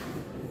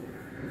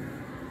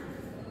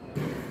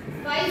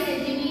 5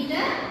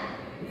 centimeter,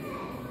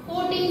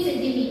 14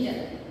 centimeter.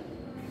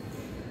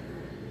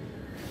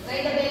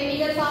 Write the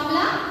perimeter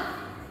formula.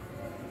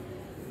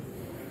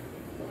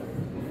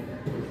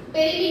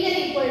 Perimeter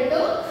equal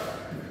to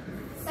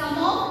sum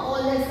of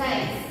all the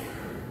sides.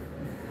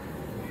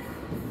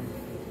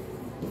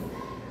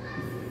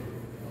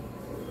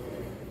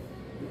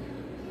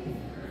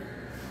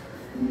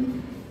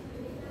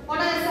 What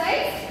are the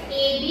sides?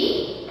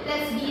 AB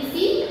plus BC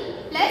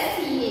plus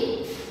CA.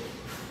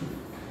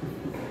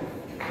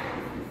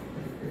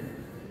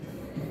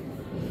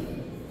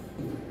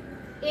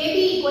 AB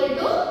equal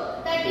to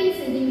 13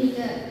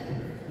 centimeter.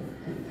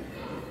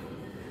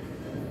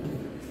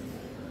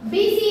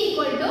 BC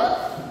equal to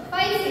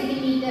 5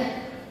 centimeter.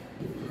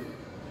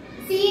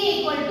 CA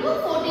equal to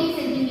 14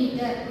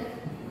 centimeter.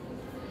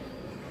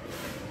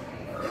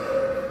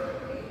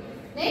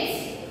 Next,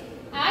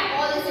 add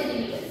all the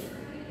centimeters.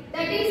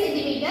 13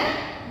 centimeter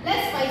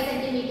plus 5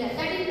 centimeter.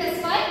 13 plus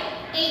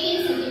 5,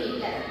 18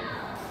 centimeter.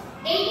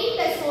 18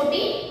 plus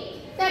 14,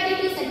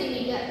 32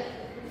 centimeter.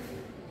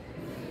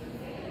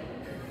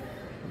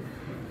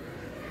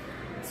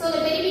 So the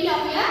perimeter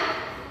of a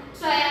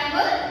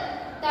triangle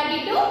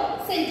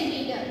 32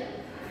 centimeter.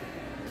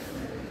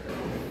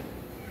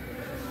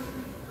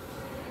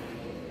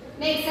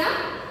 Next up,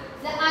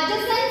 the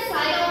adjacent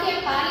side of a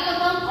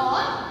parallelogram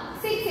are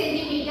 6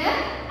 centimeter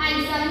and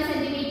 7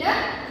 centimeter.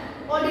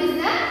 What is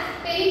the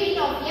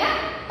perimeter of a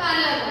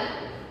parallelogram?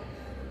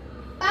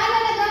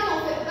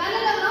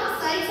 Parallelogram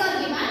sides are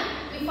given.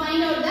 We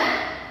find out the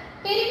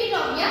perimeter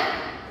of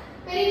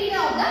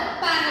the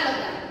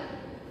parallelogram.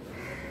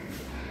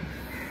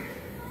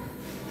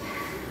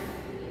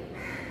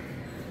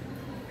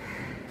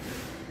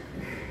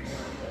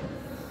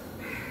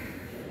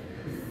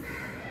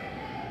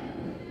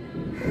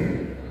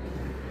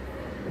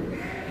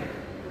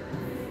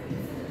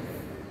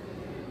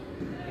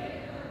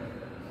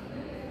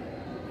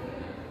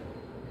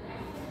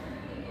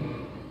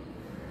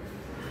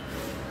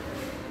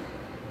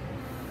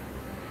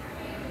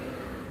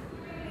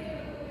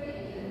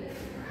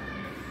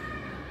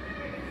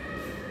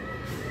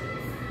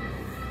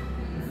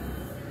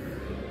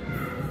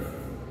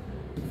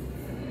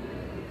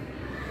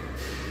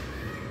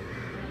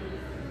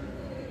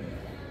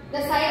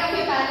 The side of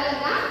a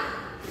parallelogram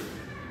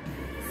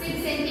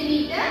 6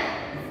 centimeter,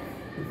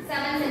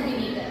 7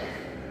 centimeter.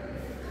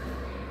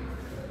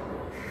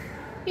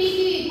 PQ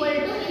equal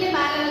to, in a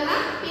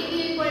parallelogram, PQ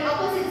equal,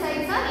 opposite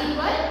sides are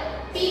equal.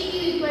 PQ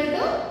equal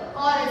to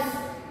RS,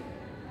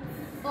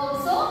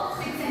 also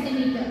 6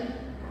 centimeter.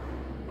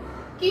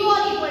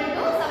 QR equal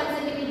to 7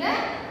 centimeter.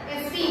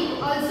 SP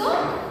also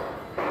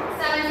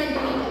 7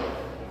 centimeter.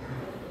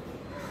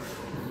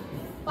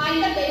 Find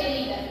the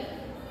perimeter.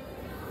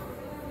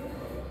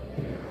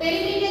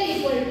 Perimeter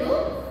equal to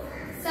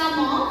sum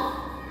of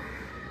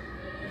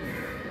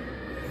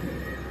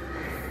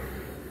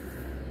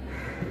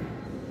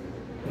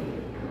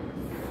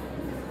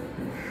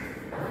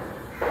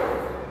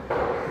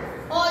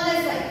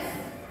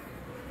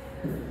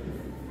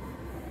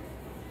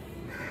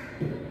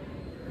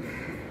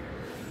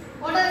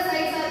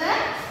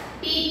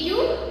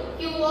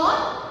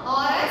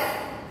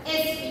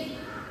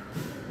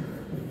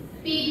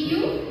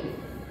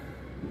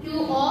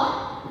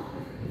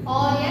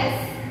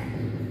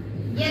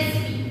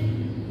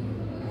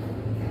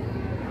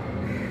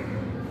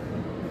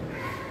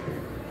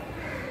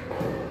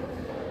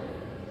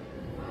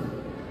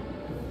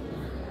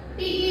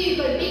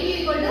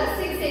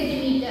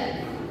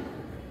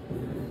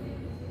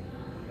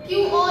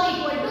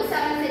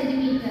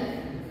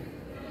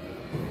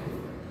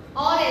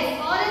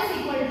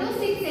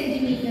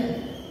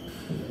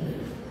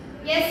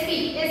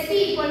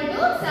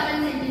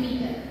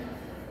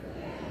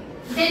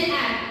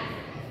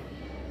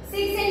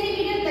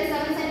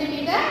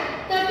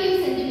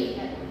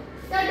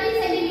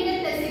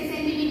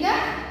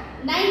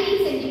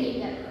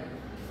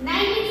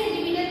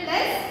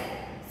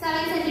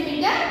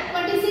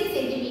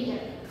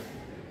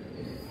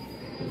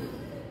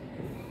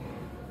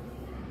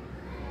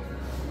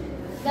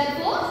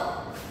Therefore,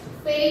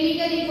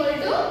 perimeter equal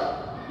to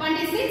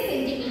 26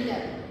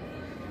 centimeter.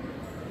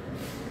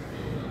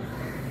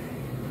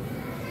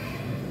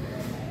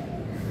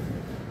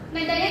 Now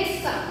the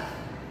next one.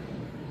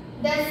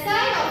 The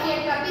side of a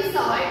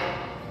trapezoid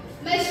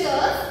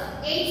measures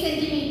 8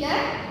 centimeter,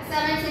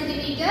 7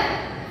 centimeter,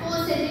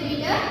 4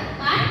 centimeter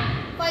and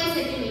 5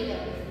 centimeter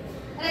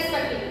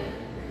respectively.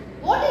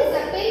 What is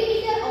the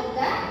perimeter of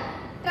the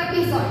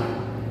trapezoid?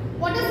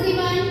 What is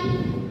given?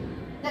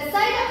 The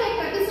side of a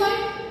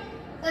trapezoid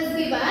is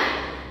given.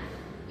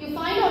 You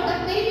find out the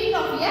perimeter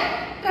of a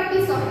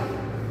trapezoid.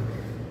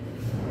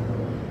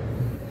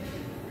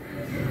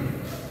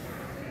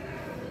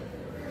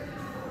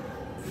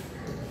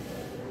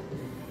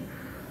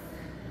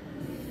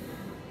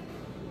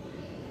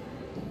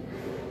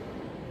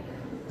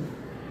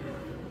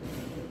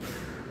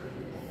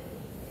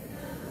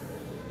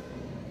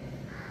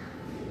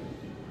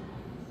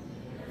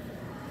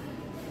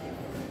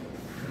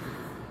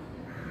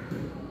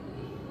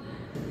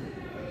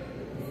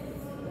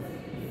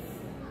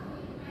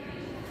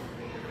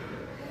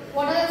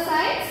 What are the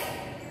sides?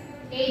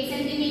 8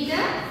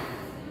 centimeter,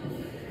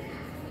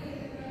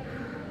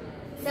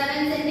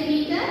 7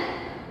 centimeter,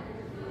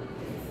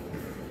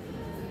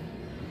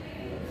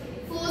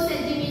 4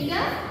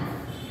 centimeter,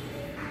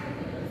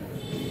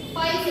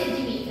 5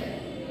 centimeter.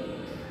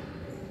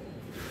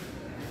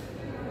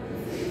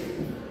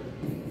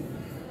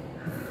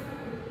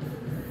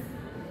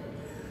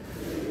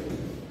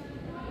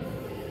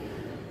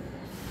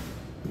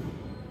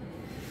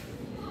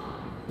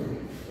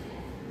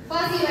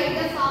 First you write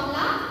the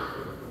formula.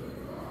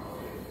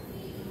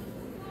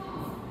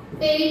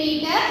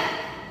 Perimeter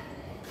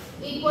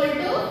equal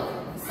to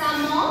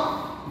sum of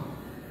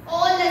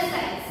all the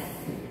sides.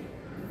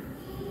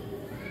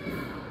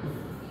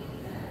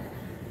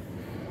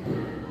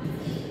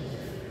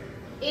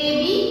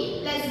 AB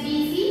plus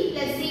BC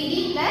plus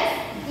CD plus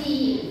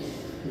DE.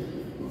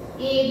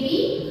 AB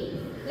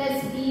plus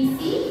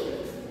BC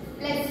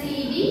plus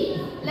CD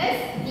plus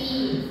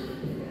DE.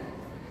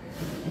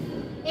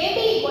 AB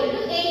equal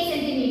to 8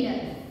 centimeter.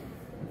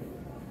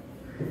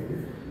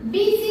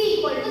 BC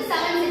equal to 7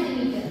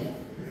 centimeter.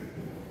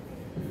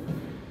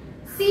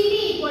 CD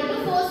equal to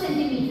 4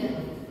 centimeter.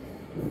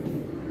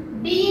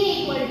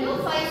 DA equal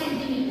to 5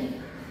 centimeter.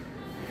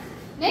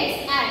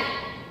 Next add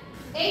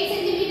 8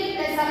 centimeter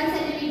plus 7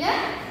 centimeter,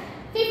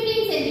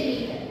 15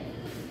 centimeter.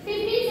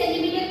 15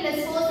 centimeter plus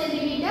 4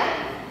 centimeter,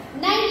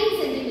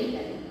 19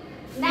 centimeter.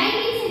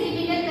 19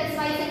 centimeter plus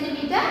 5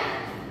 centimeter,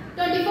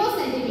 24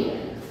 centimeter.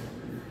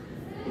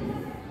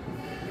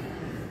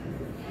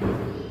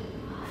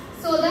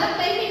 So the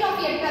perimeter of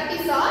a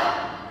trapezoid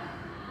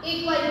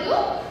equal to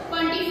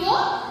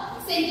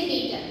 24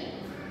 centimeter.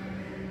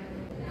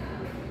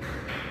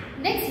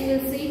 Next we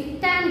will see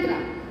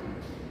tangram.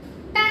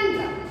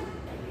 Tangram.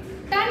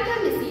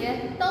 Tangram is a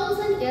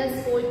 1000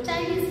 years old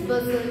Chinese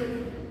vessel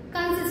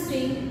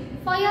consisting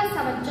 5 or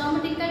 7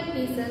 geometrical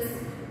pieces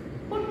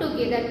put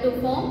together to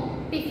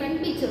form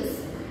different pictures.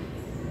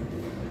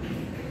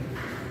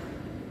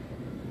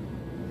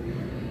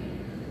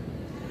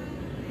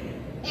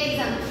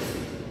 Examples.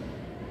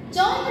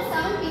 Join the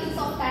 7 pieces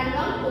of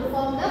tangram to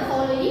form the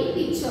following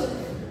picture.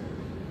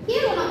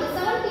 Here one of the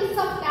 7 pieces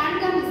of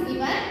tangram is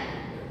given.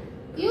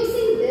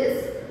 Using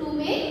this to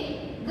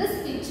make this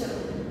picture.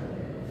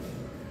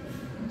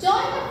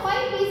 Join the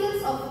 5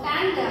 pieces of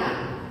tangram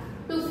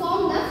to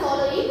form the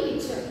following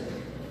picture.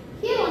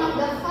 Here one of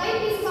the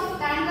 5 pieces of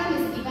tangram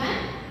is given.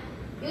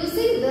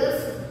 Using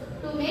this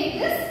to make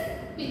this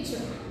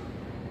picture.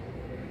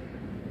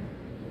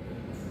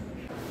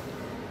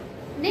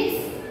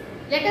 Next,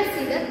 let us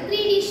see the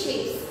 3D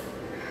shapes.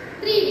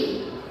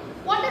 3D.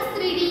 What is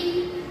 3D?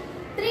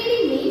 3D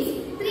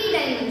means 3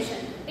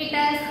 dimension. It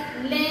has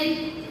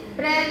length,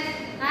 breadth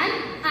and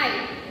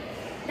height.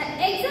 The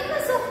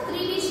examples of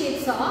 3D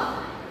shapes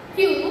are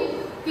cube,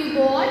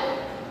 cuboid,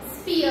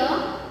 sphere,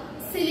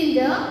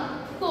 cylinder,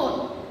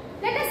 cone.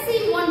 Let us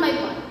see one by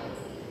one.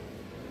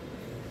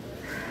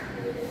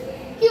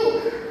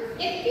 Cube.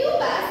 A cube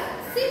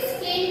has 6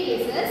 plane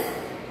faces,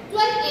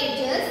 12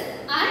 edges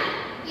and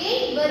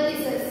 8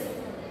 vertices.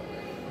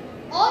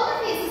 All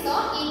the faces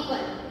are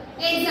equal.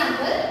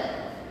 Example,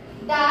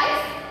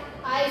 dice,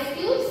 ice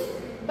cubes,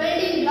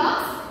 building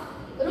blocks,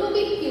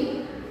 Rubik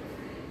cube.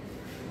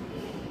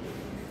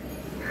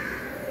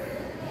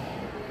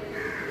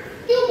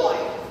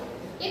 Cuboid.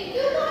 A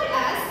cuboid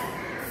has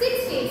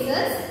 6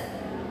 faces,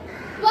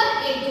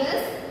 12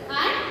 edges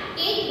and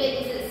 8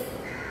 vertices.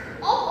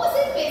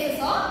 Opposite faces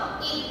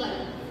are equal.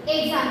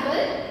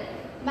 Example,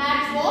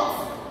 matchbox,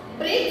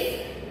 bricks,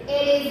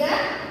 eraser,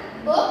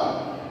 book,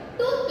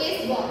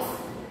 toothpaste box.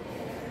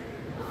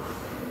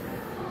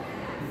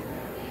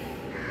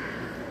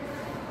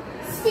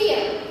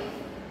 Sphere.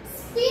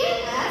 Sphere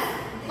has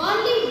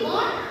only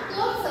one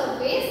curved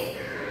surface.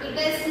 It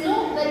has no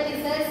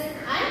vertices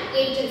and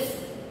edges.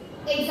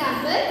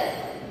 Example,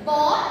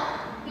 ball,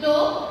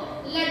 globe,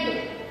 laddu.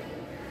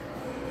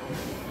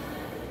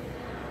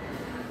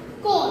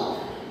 Cone.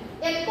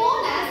 A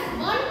cone has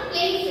one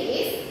plane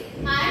face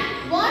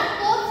and one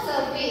curved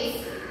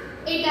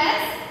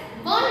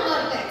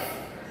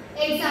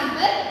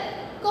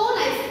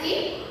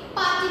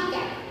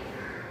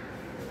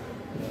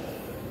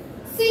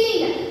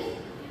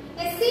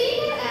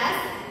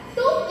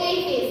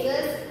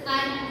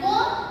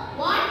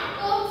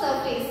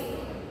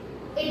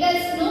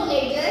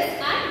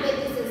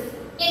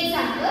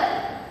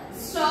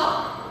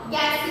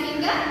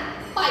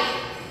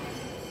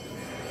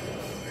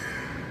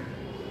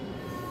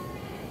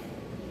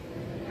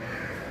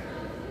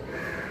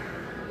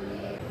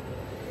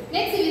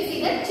Next you will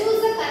see that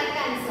choose the correct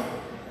answer.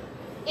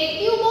 A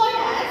cuboid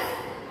has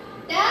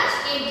dash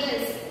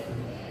edges.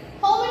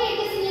 How many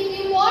edges in a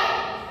cuboid?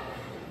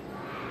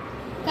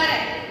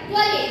 Correct.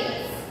 12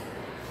 edges.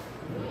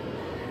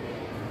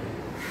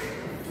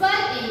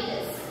 12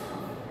 edges.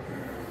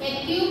 A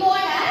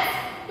cuboid has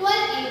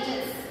 12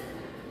 edges.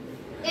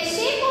 The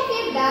shape of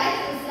a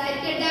dice is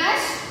like a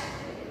dash.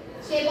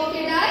 Shape of a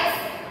dice.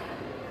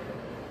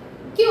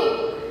 Cube.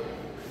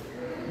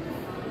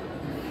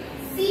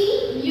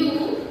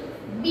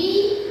 C-U-B-E.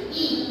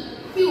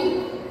 Cube.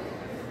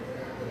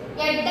 A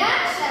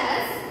dash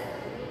has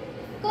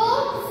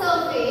curved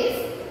surface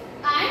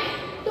and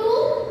two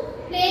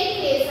plane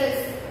faces.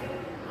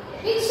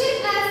 Which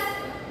shape has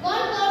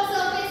one curved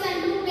surface and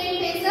two plane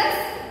faces?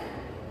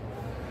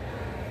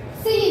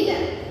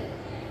 Cylinder.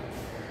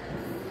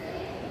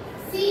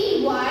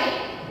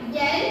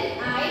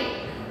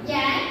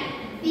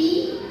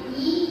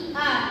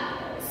 C-Y-L-I-N-D-E-R.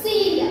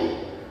 Cylinder.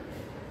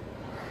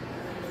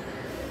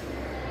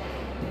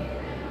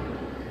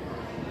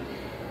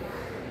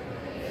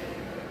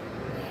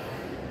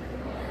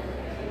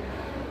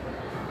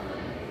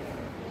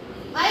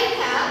 I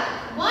have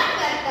one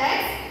vertex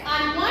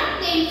and one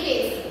plane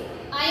face.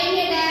 I am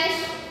a dash.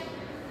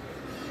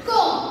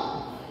 Cone.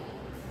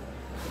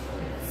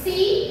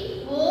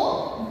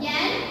 C-O-N-E.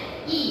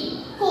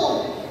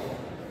 Cone.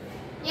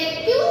 A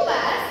cube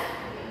has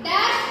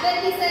dash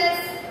vertices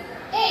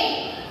 8.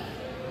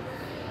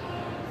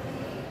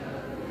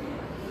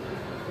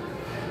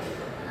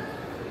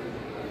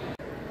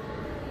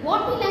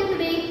 What we learned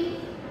today?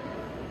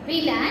 We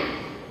learned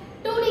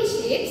 2D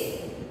shapes,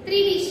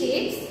 3D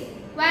shapes,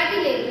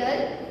 quadrilateral,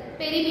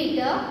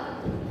 perimeter,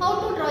 how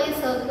to draw a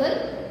circle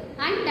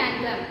and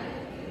diagram.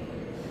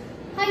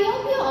 I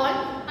hope you all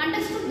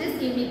understood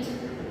this unit.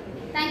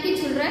 Thank you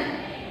children.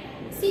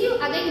 See you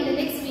again in the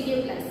next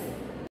video class.